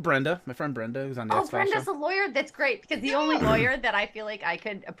 Brenda, my friend Brenda, who's on the Oh, X-Files Brenda's show. a lawyer. That's great because the only lawyer that I feel like I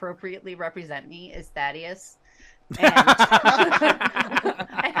could appropriately represent me is Thaddeus. And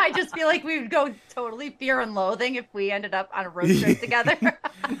I just feel like we would go totally fear and loathing if we ended up on a road trip together.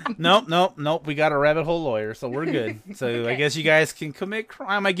 Nope. We got a Rabbit Hole lawyer, so we're good. So I Okay. guess you guys can commit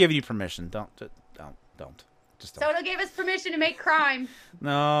crime. I give you permission. Don't. Just don't. Soto gave us permission to make crime.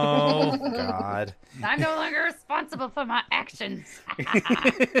 No, God. I'm no longer responsible for my actions.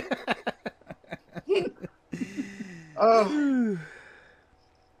 Oh,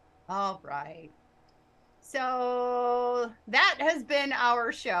 All right. So that has been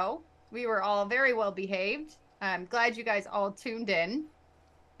our show. We were all very well behaved. I'm glad you guys all tuned in.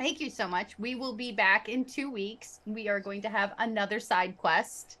 Thank you so much. We will be back in 2 weeks. We are going to have another side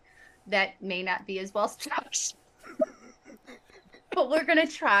quest that may not be as well structured. But we're going to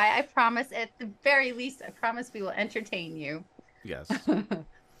try. I promise, at the very least, I promise we will entertain you. Yes.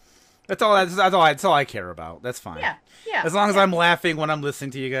 That's all I care about. That's fine. Yeah. As long as I'm laughing when I'm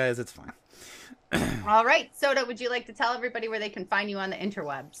listening to you guys, it's fine. All right. Soto, would you like to tell everybody where they can find you on the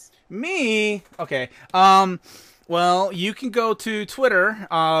interwebs? Me? Okay. Well, you can go to Twitter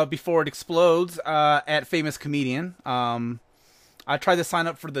before it explodes at Famous Comedian. I tried to sign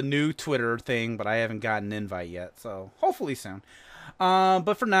up for the new Twitter thing, but I haven't gotten an invite yet, so hopefully soon.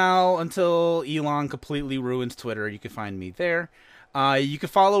 But for now, until Elon completely ruins Twitter, you can find me there. You can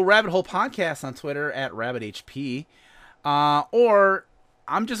follow Rabbit Hole Podcast on Twitter at RabbitHP. Or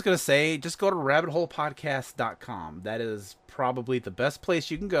I'm just going to say, just go to rabbitholepodcast.com. That is probably the best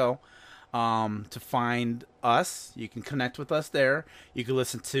place you can go to find us. You can connect with us there. You can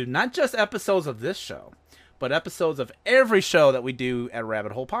listen to not just episodes of this show, but episodes of every show that we do at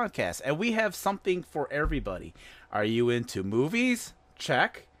Rabbit Hole Podcast. And we have something for everybody. Are you into movies?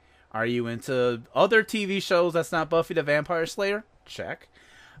 Check. Are you into other TV shows that's not Buffy the Vampire Slayer? Check.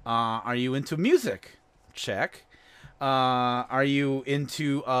 Are you into music? Check. Are you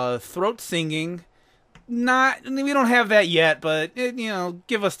into throat singing? Not, we don't have that yet, but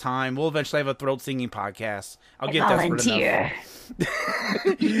give us time. We'll eventually have a throat singing podcast. I'll get desperate enough.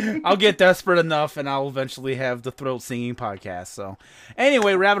 I'll get desperate enough, and I'll eventually have the throat singing podcast. So,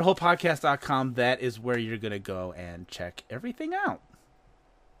 anyway, rabbitholepodcast.com. That is where you're gonna go and check everything out.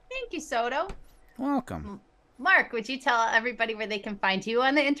 Thank you, Soto. Welcome. Marc, would you tell everybody where they can find you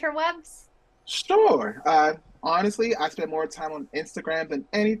on the interwebs? sure. Honestly, I spend more time on Instagram than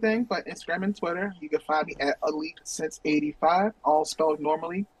anything, but Instagram and Twitter, you can find me at Elite Since 85, all spelled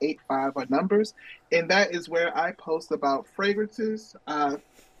normally, 85 are numbers. And that is where I post about fragrances,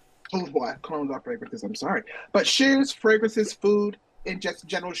 clones are fragrances, I'm sorry. But shares, fragrances, food, and just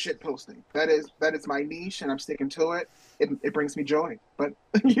general shit posting. That is my niche, and I'm sticking to it. It brings me joy, but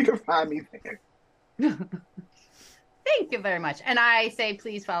you can find me there. Thank you very much. And I say,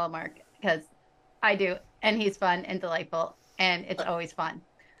 please follow Marc because I do. And he's fun and delightful. And it's always fun.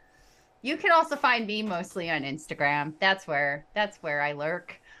 You can also find me mostly on Instagram. That's where I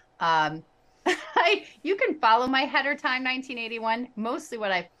lurk. You can follow my Header Time 1981. Mostly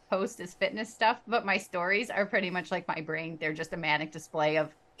what I post is fitness stuff, but my stories are pretty much like my brain. They're just a manic display of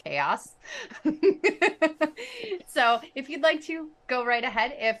chaos. So if you'd like to, go right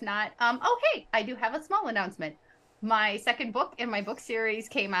ahead. If not, hey, I do have a small announcement. My second book in my book series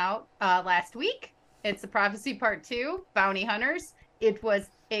came out last week. It's The Prophecy Part 2, Bounty Hunters. It was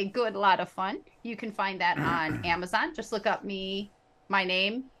a good lot of fun. You can find that on Amazon. Just look up my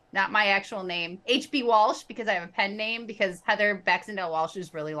name, not my actual name, H.B. Walsh, because I have a pen name, because Heather Baxendale Walsh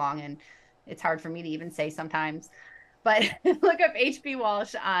is really long and it's hard for me to even say sometimes. But look up H.B.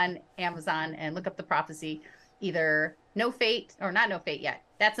 Walsh on Amazon and look up The Prophecy, either No Fate or not No Fate yet.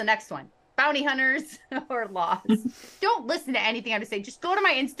 That's the next one. Bounty Hunters or Lost. Don't listen to anything I have to say. Just go to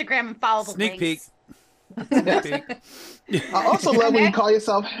my Instagram and follow the Sneak links. peek. I also love when you call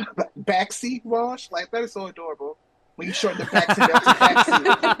yourself Backseat Walsh. Like, that is so adorable. When you shorten the backseat up to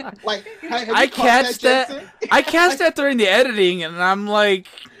backseat. Like, have you I caught catch that. Jason? I catch that during the editing, and I'm like,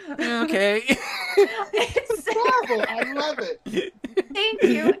 okay. It's adorable. I love it. Thank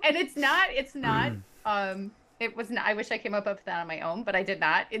you. And it's not, it was not, I wish I came up with that on my own, but I did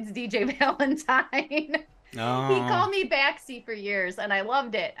not. It's DJ Valentine. Oh. He called me Backseat for years, and I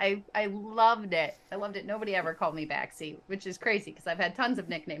loved it. I loved it. I loved it. Nobody ever called me Backseat, which is crazy because I've had tons of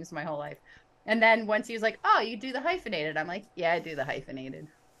nicknames my whole life. And then once he was like, "Oh, you do the hyphenated," I'm like, "Yeah, I do the hyphenated."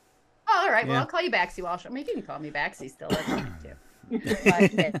 Oh, all right. Well, Yeah. I'll call you Backseat Walsh. I mean, you can call me Backseat still. That's fine too.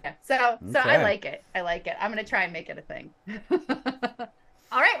 But, yeah. So Okay. I like it. I like it. I'm gonna try and make it a thing.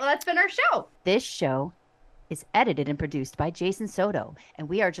 All right. Well, that's been our show. This show is edited and produced by Jason Soto, and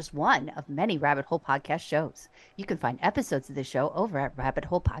we are just one of many Rabbit Hole Podcast shows. You can find episodes of the show over at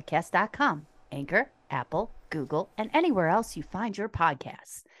rabbitholepodcast.com, Anchor, Apple, Google, and anywhere else you find your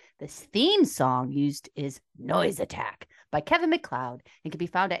podcasts. This theme song used is Noise Attack by Kevin MacLeod and can be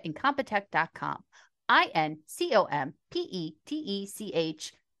found at incompetech.com,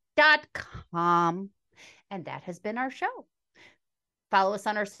 incompetech.com. And that has been our show. Follow us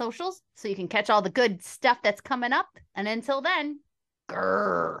on our socials so you can catch all the good stuff that's coming up. And until then,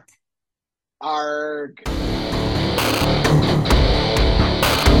 grrr. Arg.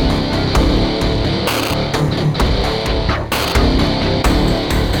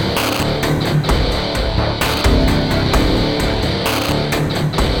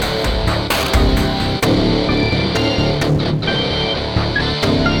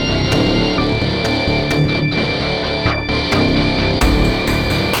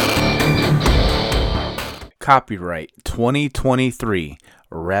 Copyright 2023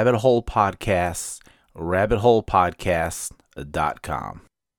 Rabbit Hole Podcasts, rabbitholepodcasts.com.